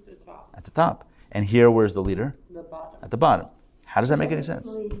leader? The top. At the top. And here, where's the leader? The bottom. At the bottom. How does that make any sense?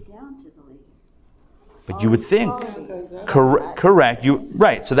 It leads down to the leader. But you would think. Qualities. Correct.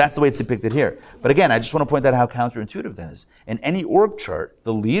 Right. So that's the way it's depicted here. But again, I just want to point out how counterintuitive that is. In any org chart,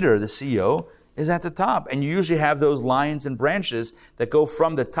 the leader, the CEO, is at the top. And you usually have those lines and branches that go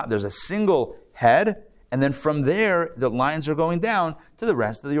from the top. There's a single head, and then from there, the lines are going down to the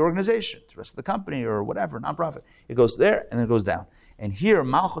rest of the organization, to the rest of the company or whatever, nonprofit. It goes there, and then it goes down. And here,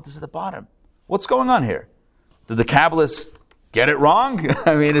 Malchut is at the bottom. What's going on here? Did the Kabbalists Get it wrong?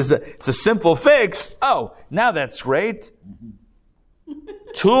 I mean, it's a simple fix. Oh, now that's great.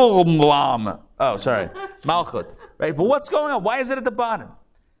 Turmlam. Oh, sorry. Malchut. Right? But what's going on? Why is it at the bottom?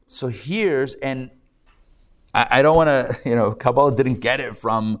 So I don't want to, Kabbalah didn't get it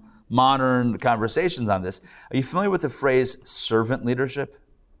from modern conversations on this. Are you familiar with the phrase servant leadership?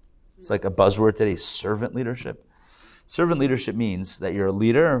 It's like a buzzword today, servant leadership. Servant leadership means that you're a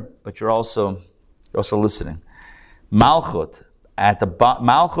leader, but you're also listening. Malchut,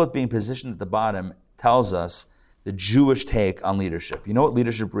 Malchut being positioned at the bottom tells us the Jewish take on leadership. You know what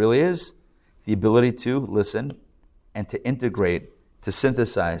leadership really is? The ability to listen and to integrate, to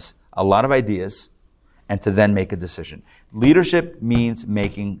synthesize a lot of ideas and to then make a decision. Leadership means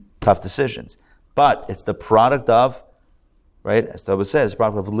making tough decisions, but it's the product of, right, as Toba says,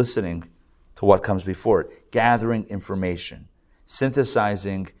 product of listening to what comes before it, gathering information,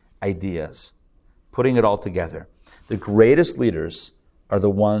 synthesizing ideas, putting it all together. The greatest leaders are the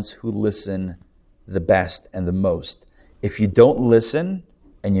ones who listen the best and the most. If you don't listen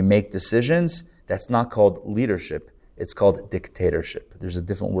and you make decisions, that's not called leadership. It's called dictatorship. There's a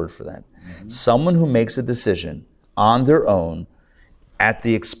different word for that. Mm-hmm. Someone who makes a decision on their own at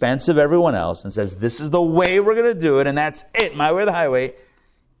the expense of everyone else and says, this is the way we're going to do it, and that's it, my way or the highway,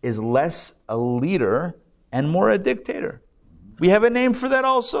 is less a leader and more a dictator. We have a name for that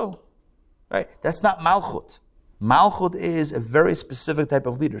also. Right? That's not Malchut. Malchut is a very specific type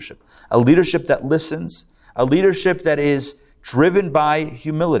of leadership. A leadership that listens, a leadership that is driven by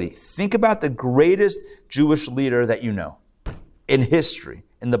humility. Think about the greatest Jewish leader that you know in history,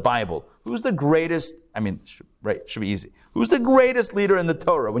 in the Bible. Who's the greatest? It should be easy. Who's the greatest leader in the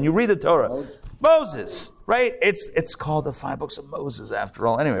Torah? When you read the Torah, Moses, right? It's called the 5 books of Moses after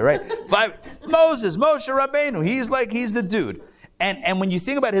all. Anyway, right? Moses, Moshe Rabbeinu. He's the dude. And when you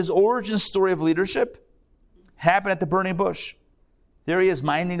think about his origin story of leadership, happened at the burning bush. There he is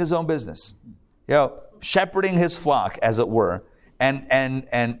minding his own business, shepherding his flock, as it were. And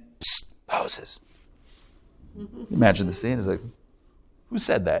psst, Moses. Imagine the scene. It's like, who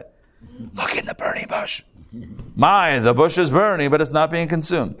said that? Look in the burning bush. The bush is burning, but it's not being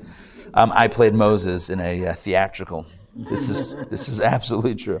consumed. I played Moses in a theatrical. This is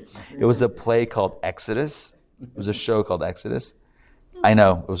absolutely true. It was a play called Exodus. It was a show called Exodus. I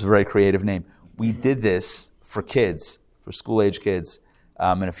know, it was a very creative name. We did this for kids, for school-age kids,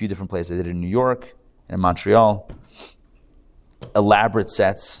 in a few different places. I did it in New York and in Montreal. Elaborate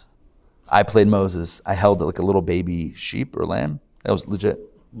sets. I played Moses. I held like a little baby sheep or lamb. That was legit.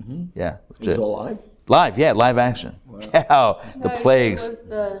 Mm-hmm. Yeah, legit. Was it alive? Live, yeah, live action. Wow. Yeah, the plagues. Was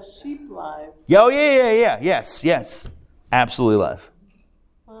the sheep live? Yeah. Yes. Absolutely live.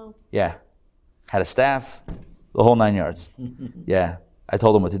 Wow. Yeah. Had a staff, the whole 9 yards. Yeah. I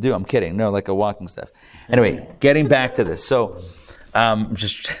told him what to do. I'm kidding. No, like a walking staff. Anyway, getting back to this. So, I'm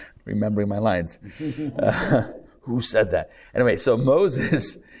just remembering my lines. Who said that? Anyway, so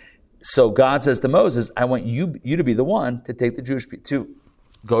Moses, God says to Moses, I want you to be the one to take the Jewish people, to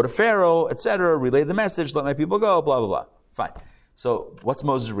go to Pharaoh, etc., relay the message, let my people go, blah, blah, blah. Fine. So what's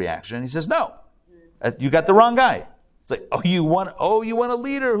Moses' reaction? He says, no, you got the wrong guy. It's like, you want a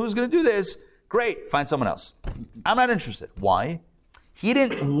leader who's going to do this? Great, find someone else. I'm not interested. Why? He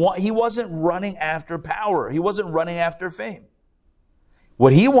wasn't running after power. He wasn't running after fame.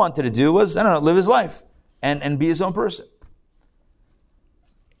 What he wanted to do was, live his life and be his own person.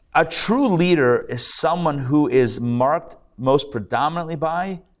 A true leader is someone who is marked most predominantly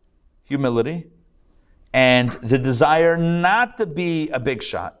by humility and the desire not to be a big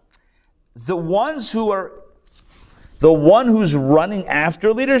shot. The one who's running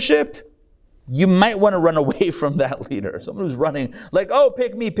after leadership, you might want to run away from that leader. Someone who's running like,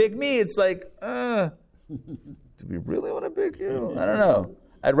 pick me. It's like, do we really want to pick you? I don't know.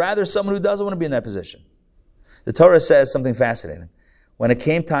 I'd rather someone who doesn't want to be in that position. The Torah says something fascinating. When it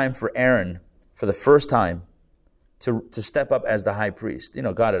came time for Aaron, for the first time, to step up as the high priest.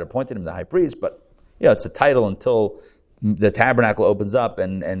 God had appointed him the high priest, but it's a title until the tabernacle opens up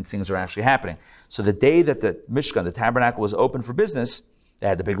and things are actually happening. So the day that the Mishkan, the tabernacle, was open for business, they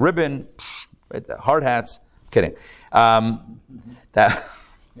had the big ribbon, right, the hard hats. Kidding.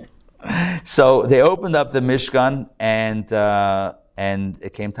 So they opened up the Mishkan and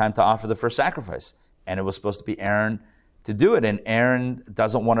it came time to offer the first sacrifice. And it was supposed to be Aaron to do it. And Aaron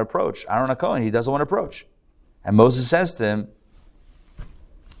doesn't want to approach. Aaron HaKohen, he doesn't want to approach. And Moses says to him,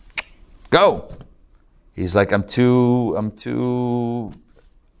 go. He's like, it's kind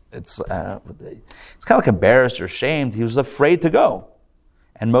of like embarrassed or ashamed. He was afraid to go.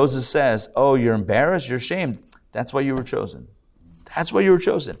 And Moses says, you're embarrassed, you're ashamed. That's why you were chosen. That's why you were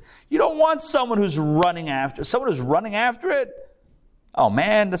chosen. You don't want someone who's running after. Someone who's running after it, Oh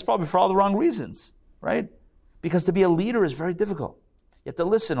man, that's probably for all the wrong reasons, right? Because to be a leader is very difficult. You have to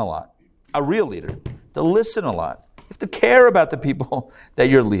listen a lot. A real leader, to listen a lot. You have to care about the people that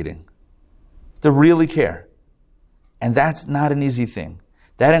you're leading. To really care. And that's not an easy thing.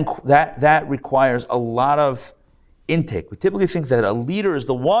 That requires a lot of intake. We typically think that a leader is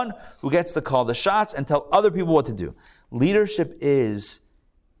the one who gets to call the shots and tell other people what to do. Leadership is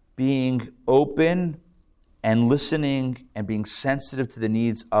being open and listening and being sensitive to the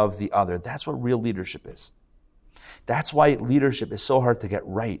needs of the other. That's what real leadership is. That's why leadership is so hard to get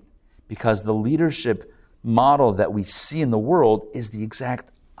right, because the leadership model that we see in the world is the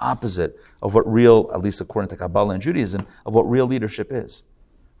exact opposite of what real, at least according to Kabbalah and Judaism, of what real leadership is.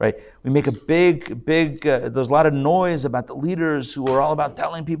 Right? We make a big, there's a lot of noise about the leaders who are all about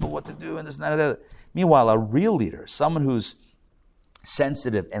telling people what to do and this and that and that. Meanwhile, a real leader, someone who's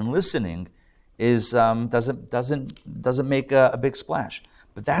sensitive and listening, is doesn't make a big splash.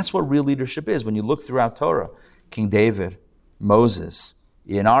 But that's what real leadership is. When you look throughout Torah, King David, Moses,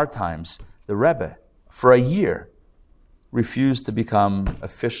 in our times, the Rebbe, for a year, refused to become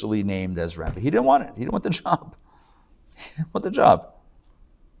officially named as Rebbe. He didn't want it. He didn't want the job. He didn't want the job.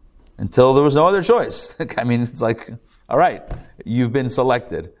 Until there was no other choice. I mean, it's like, all right, you've been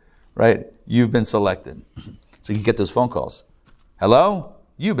selected, right? You've been selected. So you get those phone calls. Hello?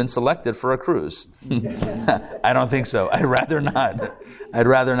 You've been selected for a cruise. I don't think so. I'd rather not. I'd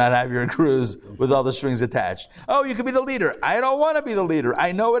rather not have your cruise with all the strings attached. Oh, you could be the leader. I don't want to be the leader.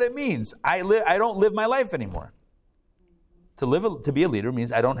 I know what it means. I don't live my life anymore. To be a leader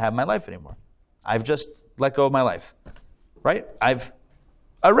means I don't have my life anymore. I've just let go of my life, right?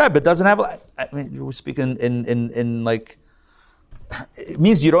 A Rebbe doesn't have. I mean, we're speaking in like. It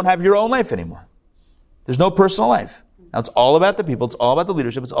means you don't have your own life anymore. There's no personal life. Now it's all about the people. It's all about the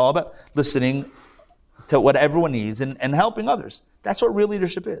leadership. It's all about listening to what everyone needs and helping others. That's what real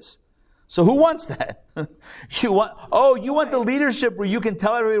leadership is. So who wants that? You want the leadership where you can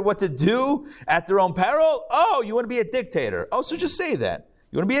tell everybody what to do at their own peril? Oh, you want to be a dictator. Oh, so just say that.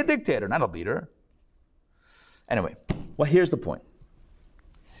 You want to be a dictator, not a leader. Anyway, well, here's the point.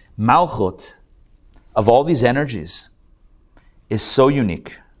 Malchut, of all these energies, is so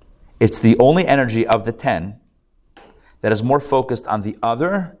unique. It's the only energy of the 10 that is more focused on the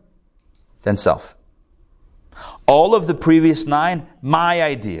other than self. All of the previous 9, my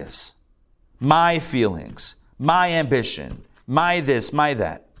ideas, my feelings, my ambition, my this, my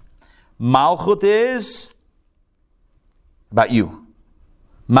that. Malchut is about you.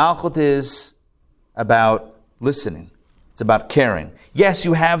 Malchut is about listening. It's about caring. Yes,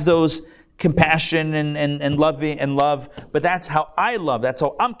 you have those compassion and loving and love, but that's how I love. That's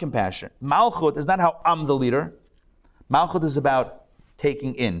how I'm compassionate. Malchut is not how I'm the leader. Malchut is about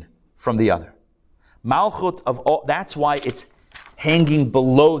taking in from the other. Malchut of all, that's why it's hanging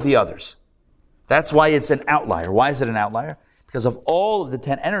below the others. That's why it's an outlier. Why is it an outlier? Because of all of the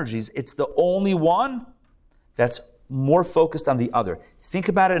 10 energies, it's the only one that's more focused on the other. Think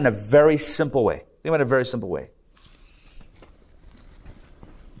about it in a very simple way. Think about it in a very simple way.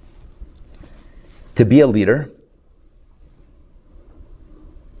 To be a leader,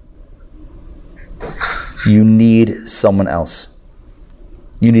 you need someone else.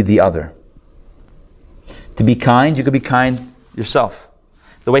 You need the other. To be kind, you could be kind yourself.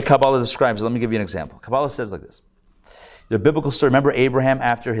 The way Kabbalah describes it, let me give you an example. Kabbalah says like this. The biblical story, remember Abraham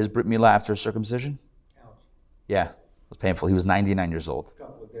after his Brit Milah, after his circumcision? Yeah, it was painful. He was 99 years old. A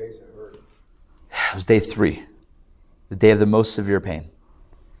couple of days I heard. It was day 3, the day of the most severe pain.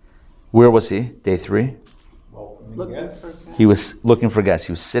 Where was he? Day 3. He was looking for guests.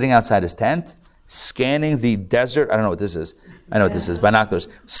 He was sitting outside his tent, scanning the desert. I don't know what this is. I know what this is. Binoculars.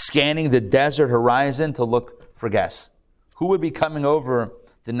 Scanning the desert horizon to look for guests. Who would be coming over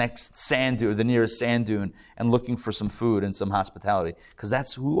the next sand dune, or the nearest sand dune, and looking for some food and some hospitality? Because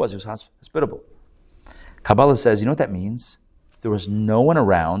that's who he was. He was hospitable. Kabbalah says, you know what that means? There was no one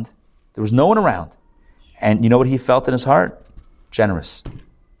around. There was no one around. And you know what he felt in his heart? Generous.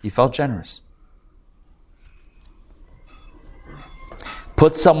 He felt generous.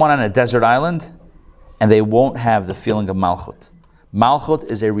 Put someone on a desert island, and they won't have the feeling of Malchut. Malchut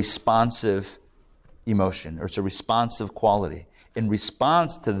is a responsive emotion, or it's a responsive quality. In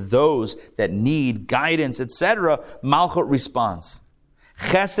response to those that need guidance, etc., Malchut responds.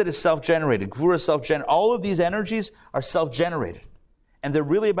 Chesed is self-generated. Gvura is self-generated. All of these energies are self-generated. And they're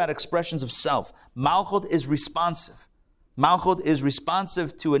really about expressions of self. Malchut is responsive. Malchut is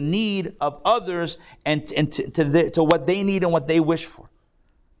responsive to a need of others and to what they need and what they wish for.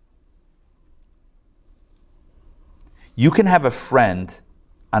 You can have a friend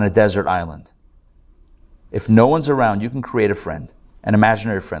on a desert island. If no one's around, you can create a friend. An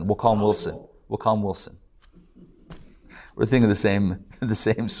imaginary friend. We'll call him Wilson. We're thinking the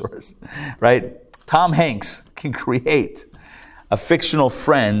same source, right? Tom Hanks can create a fictional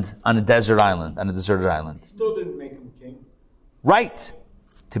friend on a deserted island. Still didn't make him king. Right.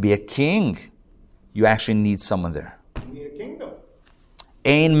 To be a king, you actually need someone there. You need a kingdom.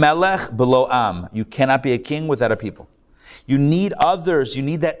 Ein melech below am. You cannot be a king without a people. You need others. You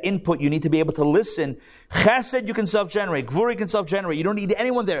need that input. You need to be able to listen. Chesed, you can self-generate. Gvura, you can self-generate. You don't need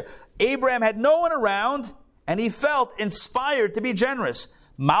anyone there. Abraham had no one around, and he felt inspired to be generous.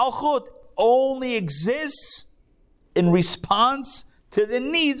 Malchut only exists in response to the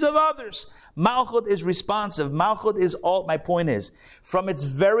needs of others. Malchut is responsive. Malchut is all, my point is, from its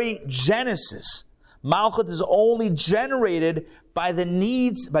very genesis, Malchut is only generated by the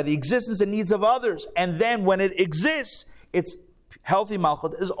needs, by the existence and needs of others. And then when it exists, its healthy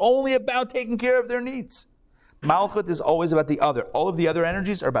Malchut is only about taking care of their needs. Malchut is always about the other. All of the other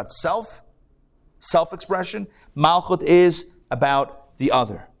energies are about self-expression. Malchut is about the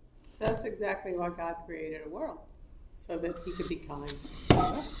other. That's exactly why God created a world, so that He could be kind.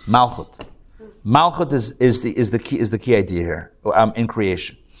 Malchut. Malchut is the key idea here in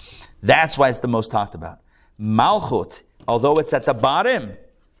creation. That's why it's the most talked about. Malchut, although it's at the bottom,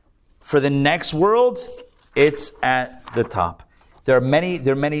 for the next world, it's at the top. There are many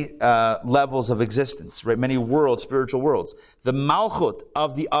levels of existence, right? Many worlds, spiritual worlds. The Malchut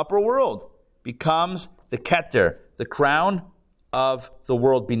of the upper world becomes the Keter, the crown of the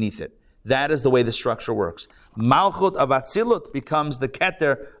world beneath it. That is the way the structure works. Malchut of Atzilut becomes the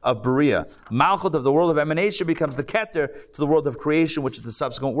Keter of Berea. Malchut of the world of emanation becomes the Keter to the world of creation, which is the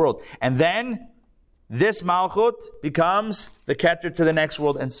subsequent world. And then this Malchut becomes the Keter to the next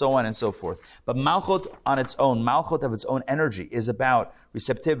world, and so on and so forth. But Malchut on its own, Malchut of its own energy, is about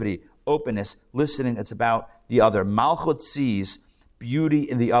receptivity, openness, listening. It's about the other. Malchut sees beauty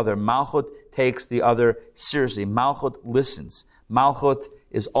in the other. Malchut takes the other seriously. Malchut listens. Malchut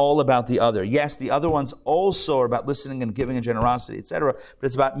is all about the other. Yes, the other ones also are about listening and giving and generosity, etc. But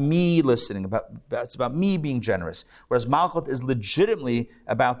it's about me listening. It's about me being generous. Whereas Malchut is legitimately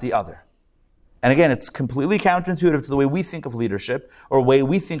about the other. And again, it's completely counterintuitive to the way we think of leadership, or way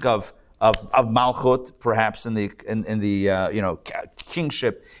we think of Malchut, perhaps in the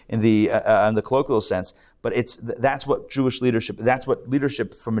kingship in the colloquial sense. But that's what Jewish leadership. That's what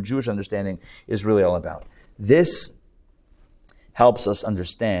leadership from a Jewish understanding is really all about. This helps us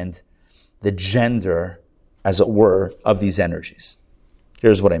understand the gender, as it were, of these energies.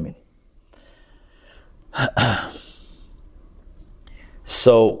 Here's what I mean.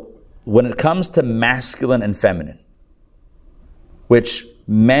 So, when it comes to masculine and feminine, which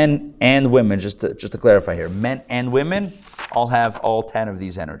men and women, just to clarify here, men and women all have all 10 of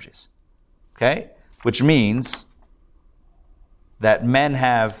these energies. Okay? Which means that men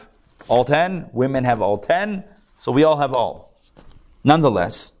have all 10, women have all 10, so we all have all.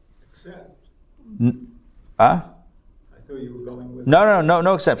 Nonetheless, Except. I thought you were going with.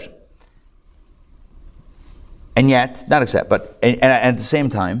 No exception. And yet, not except, but and at the same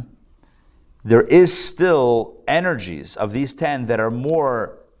time, there is still energies of these 10 that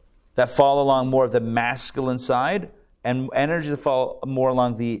fall along more of the masculine side, and energies that fall more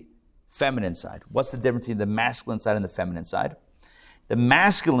along the feminine side. What's the difference between the masculine side and the feminine side? The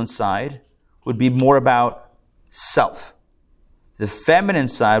masculine side would be more about self. The feminine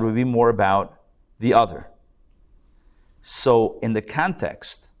side would be more about the other. So in the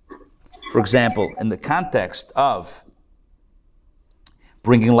context, for example, in the context of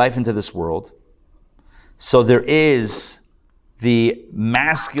bringing life into this world, so there is the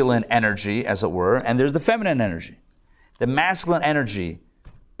masculine energy, as it were, and there's the feminine energy. The masculine energy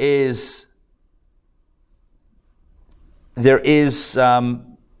is there is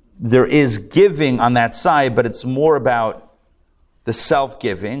giving on that side, but it's more about the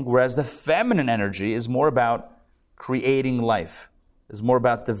self-giving, whereas the feminine energy is more about creating life. It's more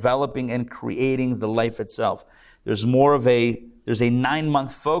about developing and creating the life itself. There's a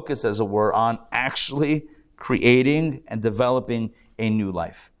 9-month focus, as it were, on actually creating and developing a new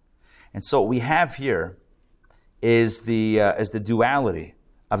life. And so what we have here is the duality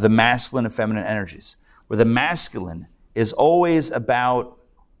of the masculine and feminine energies, where the masculine is always about,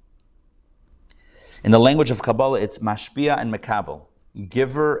 in the language of Kabbalah, it's mashpia and mekabel,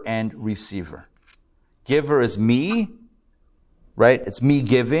 giver and receiver. Giver is me, right? It's me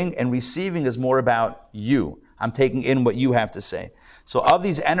giving, and receiving is more about you. I'm taking in what you have to say. So of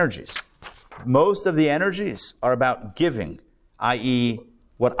these energies, most of the energies are about giving, i.e.,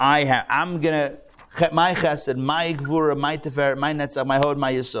 what I have. I'm going to, my chesed, my gvura, my teferet, my netzach, my hod,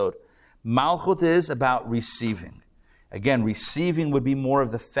 my yesod. Malchut is about receiving. Again, receiving would be more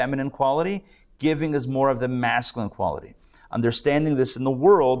of the feminine quality. Giving is more of the masculine quality. Understanding this in the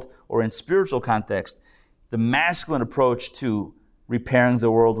world or in spiritual context, the masculine approach to repairing the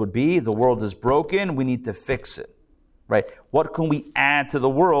world would be, the world is broken, we need to fix it, right? What can we add to the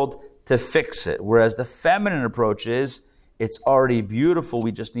world to fix it? Whereas the feminine approach is, it's already beautiful,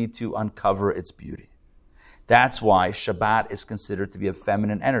 we just need to uncover its beauty. That's why Shabbat is considered to be a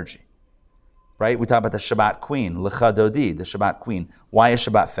feminine energy, right? We talk about the Shabbat queen, Lecha Dodi, the Shabbat queen. Why is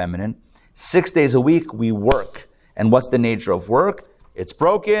Shabbat feminine? 6 days a week, we work. And what's the nature of work? It's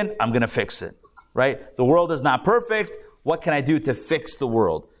broken, I'm going to fix it, right? The world is not perfect. What can I do to fix the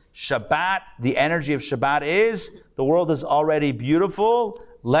world? Shabbat, the energy of Shabbat is, the world is already beautiful.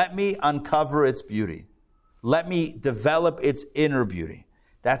 Let me uncover its beauty. Let me develop its inner beauty.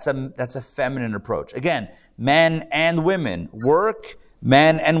 That's a feminine approach. Again, men and women work,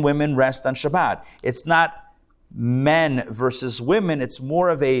 men and women rest on Shabbat. It's not men versus women. It's more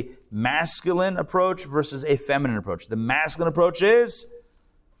of a masculine approach versus a feminine approach. The masculine approach is,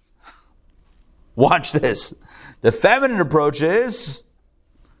 watch this. The feminine approach is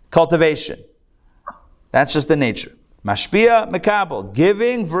cultivation. That's just the nature. Mashpia, mekabel,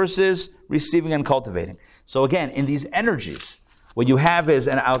 giving versus receiving and cultivating. So again, in these energies, what you have is,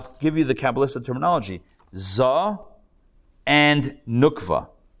 and I'll give you the Kabbalistic terminology, za and nukva.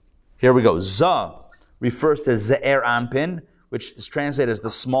 Here we go. Za refers to ze'er anpin, which is translated as the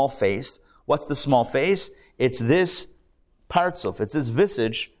small face. What's the small face? It's this partsuf, it's this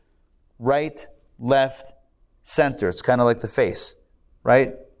visage, right, left, center. It's kind of like the face,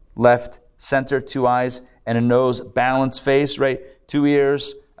 right? Left, center, 2 eyes, and a nose, balanced face, right? 2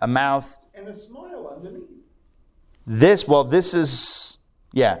 ears, a mouth. And a smile underneath. This is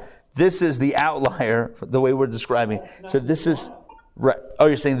the outlier, the way we're describing. So this is, right. Oh,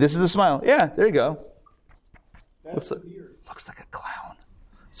 you're saying this is the smile? Yeah, there you go. Looks like a clown.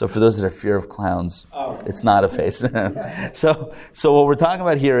 So for those that have fear of clowns, it's not a face. So what we're talking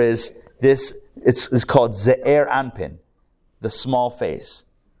about here is this. It's called Ze'er Anpin, the small face.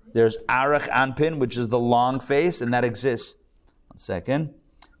 There's Arach Anpin, which is the long face, and that exists. 1 second.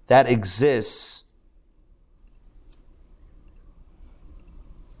 That exists.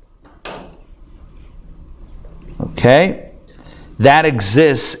 Okay. That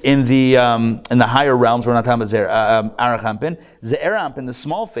exists in the higher realms. We're not talking about Arach Anpin. Ze'er Anpin, the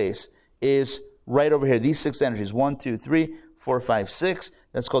small face, is right over here. These 6 energies, 1, 2, 3, 4, 5, 6.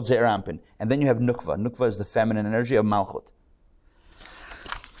 That's called Ze'er Anpin. And then you have Nukva. Nukva is the feminine energy of Malchut.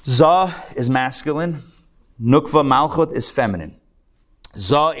 Za is masculine. Nukva, Malchut, is feminine.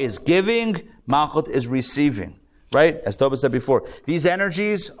 Za is giving. Malchut is receiving. Right? As Toba said before. These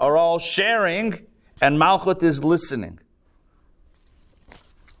energies are all sharing, and Malchut is listening.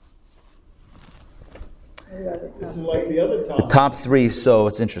 This is like the other Tom. Top 3, so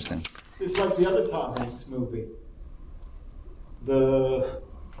it's interesting. This is like the other Tom Hanks movie.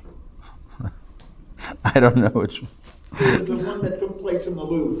 I don't know which one. The one that took place in the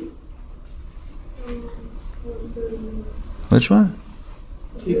Louvre. Which one?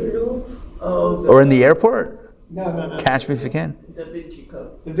 Oh, Or in the airport? no. Catch me if you can. Da Vinci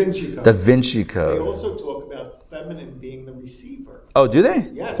Code. Da Vinci Code. Da Vinci They Code. also talk about feminine being the receiver. Oh, do they?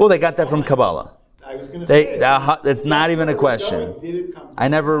 Yes. Well, they got that from Kabbalah. I was going to say. That's not even a question. Did it come I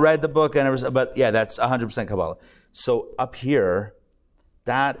never read the book, but yeah, that's 100% Kabbalah. So up here,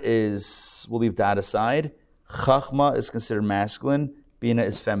 that is, we'll leave that aside. Chachma is considered masculine. Bina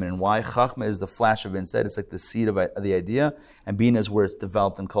is feminine. Why? Chachma is the flash of insight. It's like the seed of the idea. And Bina is where it's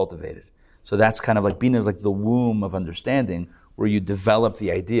developed and cultivated. So that's kind of like, Bina is like the womb of understanding where you develop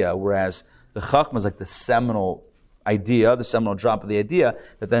the idea. Whereas the Chachma is like the seminal idea, the seminal drop of the idea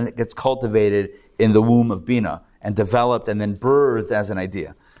that then it gets cultivated in the womb of Bina and developed and then birthed as an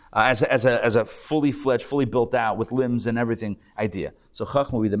idea. As a fully fledged, fully built out with limbs and everything idea. So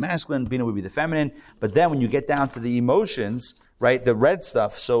Chachma would be the masculine, Bina would be the feminine. But then when you get down to the emotions, right, the red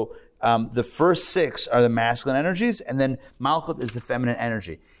stuff, so the first 6 are the masculine energies, and then Malchut is the feminine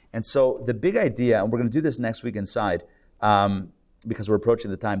energy. And so the big idea, and we're going to do this next week inside, because we're approaching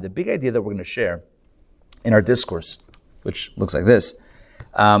the time, the big idea that we're going to share in our discourse, which looks like this,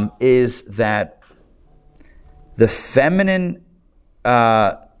 is that the feminine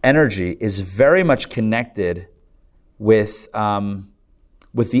energy is very much connected with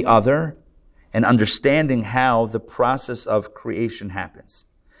the other and understanding how the process of creation happens.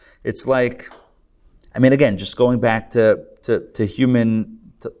 It's like, I mean, again, just going back to human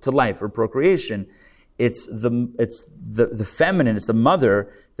to life or procreation, it's the feminine, it's the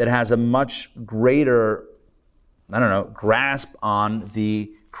mother that has a much greater, grasp on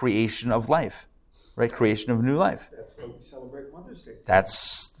the creation of life. right? Creation of new life. That's why we celebrate Mother's Day.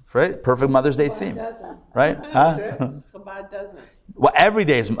 That's right. Perfect Mother's Day Chabad theme, doesn't. right? Huh? Chabad doesn't. Well, every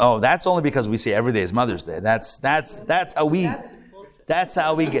day is. Oh, that's only because we say every day is Mother's Day. That's how we. That's bullshit. That's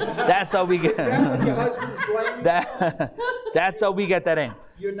how we get. That's how we get. Your husband's blame. That's how we get that in.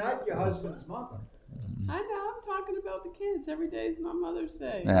 You're not your husband's mother. I know. I'm talking about the kids. Every day is my Mother's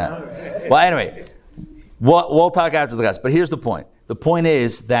Day. Yeah. Well, anyway, we'll talk after the class. But here's the point. The point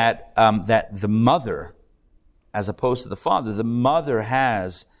is that that the mother, as opposed to the father, the mother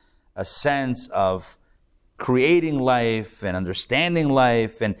has a sense of creating life and understanding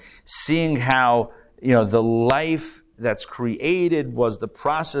life and seeing how the life that's created was the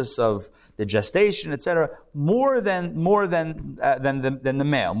process of the gestation, etc. More than the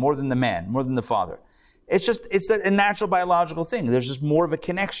male, more than the man, more than the father. It's a natural biological thing. There's just more of a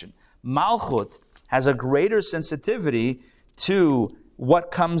connection. Malchut has a greater sensitivity to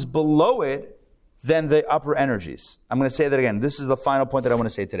what comes below it than the upper energies. I'm going to say that again. This is the final point that I want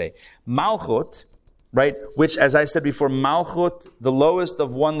to say today. Malchut, right, which, as I said before, Malchut, the lowest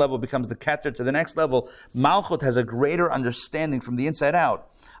of one level becomes the keter to the next level. Malchut has a greater understanding from the inside out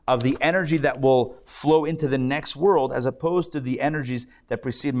of the energy that will flow into the next world as opposed to the energies that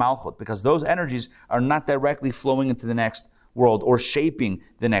precede Malchut, because those energies are not directly flowing into the next world or shaping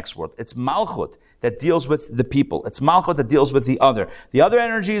the next world. It's Malchut that deals with the people. It's Malchut that deals with the other. The other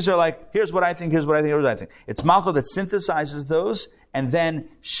energies are like, here's what I think, here's what I think, here's what I think. It's Malchut that synthesizes those and then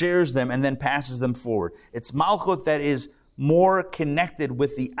shares them and then passes them forward. It's Malchut that is more connected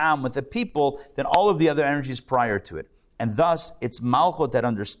with the Am, with the people, than all of the other energies prior to it. And thus, it's Malchut that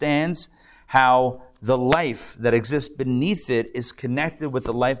understands how the life that exists beneath it is connected with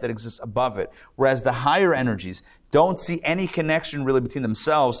the life that exists above it. Whereas the higher energies don't see any connection really between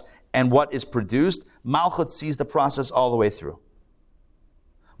themselves and what is produced. Malchut sees the process all the way through.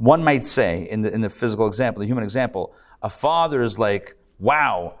 One might say, in the physical example, the human example, a father is like,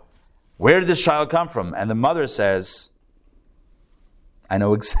 wow, where did this child come from? And the mother says, I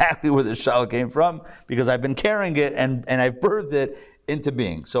know exactly where this child came from because I've been carrying it and I've birthed it into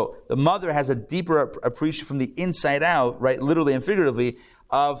being. So the mother has a deeper appreciation from the inside out, right, literally and figuratively,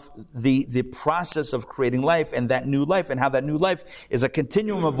 of the process of creating life and that new life, and how that new life is a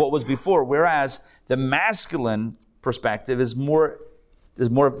continuum of what was before. Whereas the masculine perspective is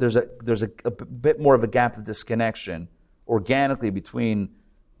there's a bit more of a gap of disconnection organically between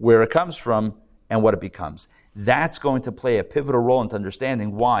where it comes from and what it becomes. That's going to play a pivotal role into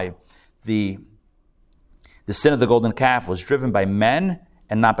understanding why the sin of the golden calf was driven by men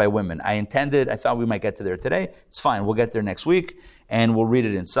and not by women. I thought we might get to there today. It's fine. We'll get there next week and we'll read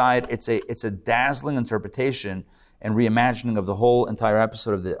it inside. It's a dazzling interpretation and reimagining of the whole entire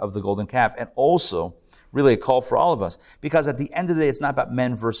episode of the golden calf, and also really a call for all of us. Because at the end of the day, it's not about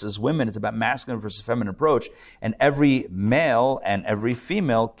men versus women. It's about masculine versus feminine approach. And every male and every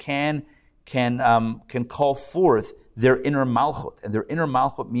female can call forth their inner Malchut. And their inner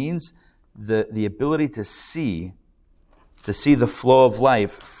Malchut means the ability to see the flow of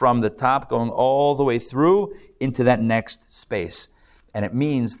life from the top going all the way through into that next space. And it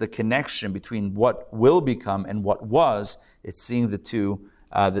means the connection between what will become and what was. It's seeing the two,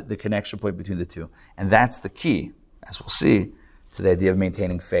 the connection point between the two. And that's the key, as we'll see, to the idea of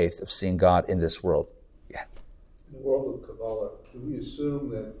maintaining faith, of seeing God in this world. Yeah. In the world of Kabbalah, do we assume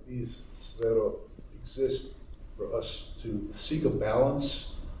that these sferot exist for us to seek a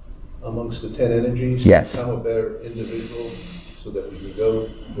balance amongst the 10 energies? Yes. Become a better individual so that we can go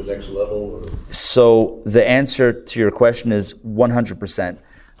to the next level? Or? So the answer to your question is 100%.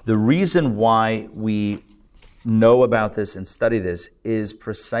 The reason why we know about this and study this is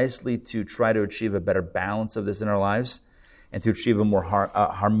precisely to try to achieve a better balance of this in our lives and to achieve a more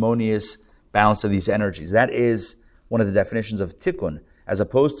harmonious balance of these energies. That is one of the definitions of tikkun, as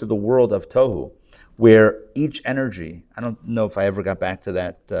opposed to the world of tohu, where each energy, I don't know if I ever got back to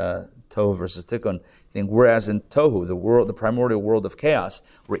that tohu versus tikkun thing, whereas in tohu, the primordial world of chaos,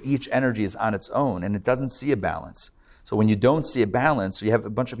 where each energy is on its own and it doesn't see a balance. So when you don't see a balance, you have a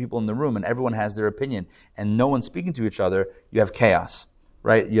bunch of people in the room and everyone has their opinion and no one's speaking to each other, you have chaos,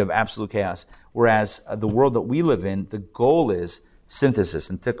 right? You have absolute chaos. Whereas the world that we live in, the goal is synthesis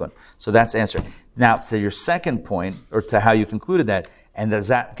and tikkun. So that's the answer. Now, to your second point, or to how you concluded that, and does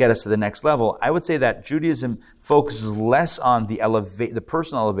that get us to the next level? I would say that Judaism focuses less on the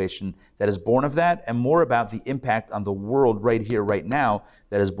personal elevation that is born of that, and more about the impact on the world right here, right now,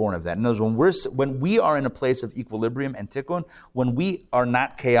 that is born of that. In other words, when we are in a place of equilibrium and tikkun, when we are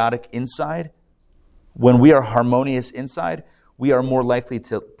not chaotic inside, when we are harmonious inside, we are more likely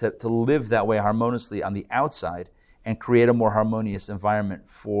to live that way harmoniously on the outside and create a more harmonious environment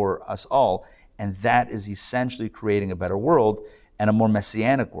for us all. and that is essentially creating a better world and a more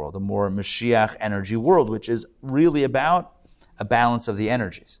messianic world, a more Mashiach energy world, which is really about a balance of the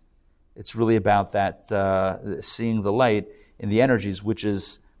energies. It's really about that seeing the light in the energies,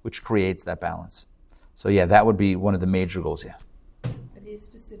 which creates that balance. So yeah, that would be one of the major goals. Yeah. Are these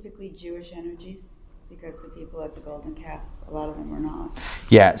specifically Jewish energies? Because the people at the Golden Calf, a lot of them were not.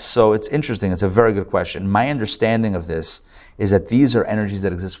 Yeah, so it's interesting. It's a very good question. My understanding of this is that these are energies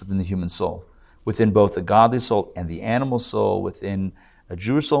that exist within the human soul, within both the godly soul and the animal soul, within a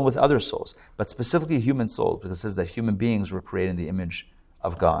Jewish soul and with other souls, but specifically human souls, because it says that human beings were created in the image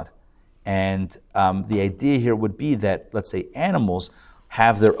of God. And the idea here would be that, let's say, animals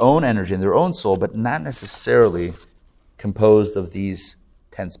have their own energy and their own soul, but not necessarily composed of these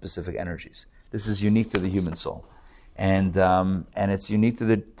 10 specific energies. This is unique to the human soul, and it's unique to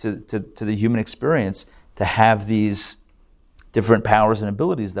the human experience to have these different powers and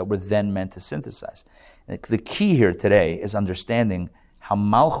abilities that we're then meant to synthesize. And the key here today is understanding how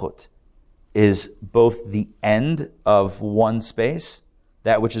Malchut is both the end of one space,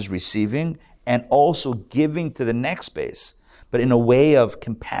 that which is receiving, and also giving to the next space, but in a way of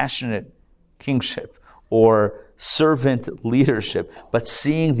compassionate kingship or servant leadership, but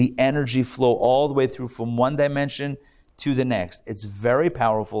seeing the energy flow all the way through from one dimension to the next. It's very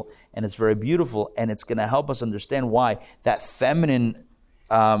powerful and it's very beautiful, and it's going to help us understand why that feminine,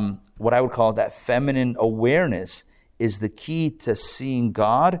 what I would call that feminine awareness, is the key to seeing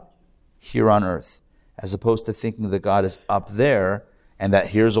God here on earth, as opposed to thinking that God is up there and that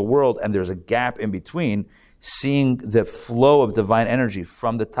here's a world and there's a gap in between. Seeing the flow of divine energy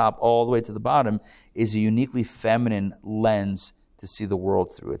from the top all the way to the bottom is a uniquely feminine lens to see the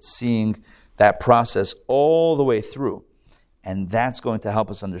world through. It's seeing that process all the way through. And that's going to help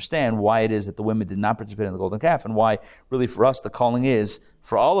us understand why it is that the women did not participate in the Golden Calf, and why really for us the calling is,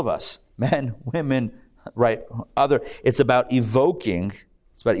 for all of us, men, women, right, other, it's about evoking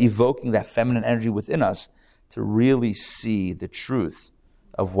that feminine energy within us to really see the truth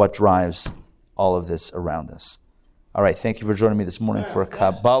of what drives all of this around us. All right, thank you for joining me this morning for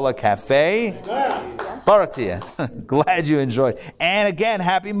Kabbalah Café. Baruch to you. Glad you enjoyed. And again,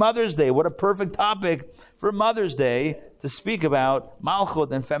 happy Mother's Day. What a perfect topic for Mother's Day to speak about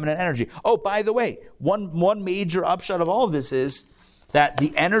Malchut and feminine energy. Oh, by the way, one major upshot of all of this is that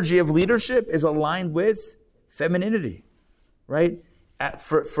the energy of leadership is aligned with femininity, right?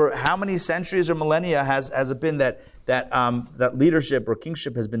 For how many centuries or millennia has it been that leadership or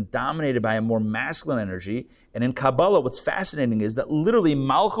kingship has been dominated by a more masculine energy? And in Kabbalah, what's fascinating is that literally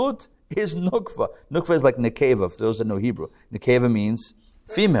Malchut is Nukva. Nukva is like Nekeva, for those that know Hebrew. Nekeva means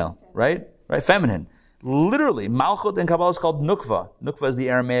female, right? Right, feminine. Literally, Malchut in Kabbalah is called Nukva. Nukva is the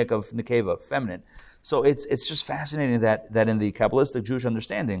Aramaic of Nekeva, feminine. So it's just fascinating that in the Kabbalistic Jewish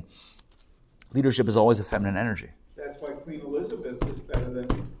understanding, leadership is always a feminine energy. That's why Queen Elizabeth is better than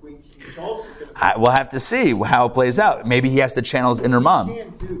Queen Charles is going to be. We'll have to see how it plays out. Maybe he has to channel his inner mom. You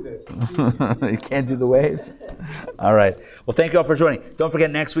can't do this. You can't do the wave? All right. Well, thank you all for joining. Don't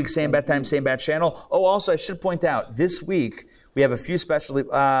forget, next week, same bad time, same bad channel. Oh, also, I should point out, this week, we have a few special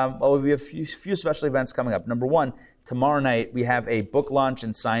events coming up. Number one, tomorrow night, we have a book launch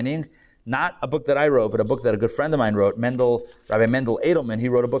and signing. Not a book that I wrote, but a book that a good friend of mine wrote, Rabbi Mendel Edelman. He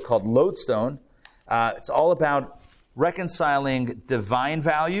wrote a book called Lodestone. It's all about reconciling divine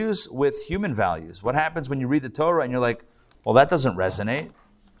values with human values. What happens when you read the Torah and you're like, well, that doesn't resonate.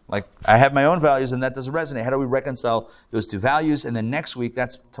 Like, I have my own values and that doesn't resonate. How do we reconcile those two values? And then next week,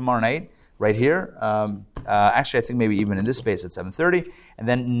 that's tomorrow night, right here. Actually, I think maybe even in this space at 7:30. And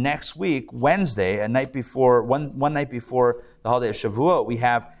then next week, Wednesday, one night before the holiday of Shavuot, we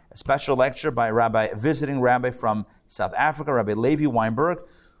have a special lecture by a visiting rabbi from South Africa, Rabbi Levi Weinberg,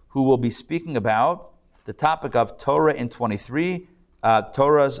 who will be speaking about the topic of Torah in 23,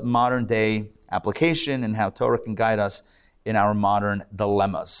 Torah's modern day application, and how Torah can guide us in our modern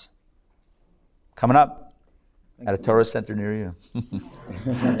dilemmas. Coming up at a Torah center near you.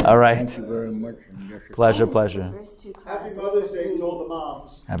 All right. Thank you very much. Pleasure. The first two Happy classes Mother's of Day to all the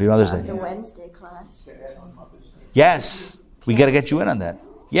moms. Happy Mother's Day. the Wednesday class. Yes, we got to get you in on that.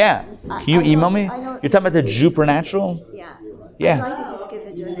 Yeah. Can you email me? You're talking about the Supernatural? Yeah. Yeah. I'd like to just give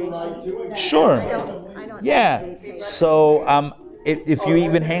a donation. Sure. I don't Yeah. have to be paid. So if you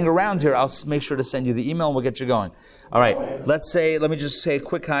even hang around here, I'll make sure to send you the email and we'll get you going. All right. Let me just say a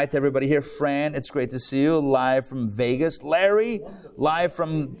quick hi to everybody here. Fran, it's great to see you live from Vegas. Larry, live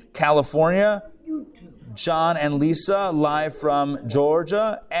from California. John and Lisa, live from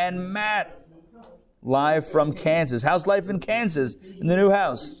Georgia. And Matt, live from Kansas. How's life in Kansas in the new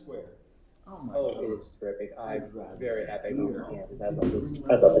house? Oh, it is terrific. I'm very happy to be here.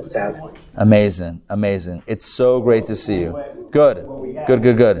 I love this town. Amazing, amazing. It's so great to see you. Good.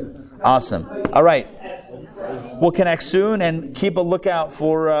 Awesome. All right. We'll connect soon and keep a lookout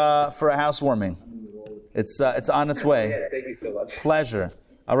for a housewarming. It's on its way. Yeah, thank you so much. Pleasure.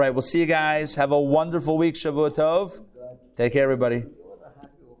 All right, we'll see you guys. Have a wonderful week. Shavua Tov. Take care, everybody.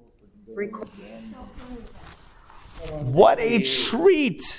 What a treat.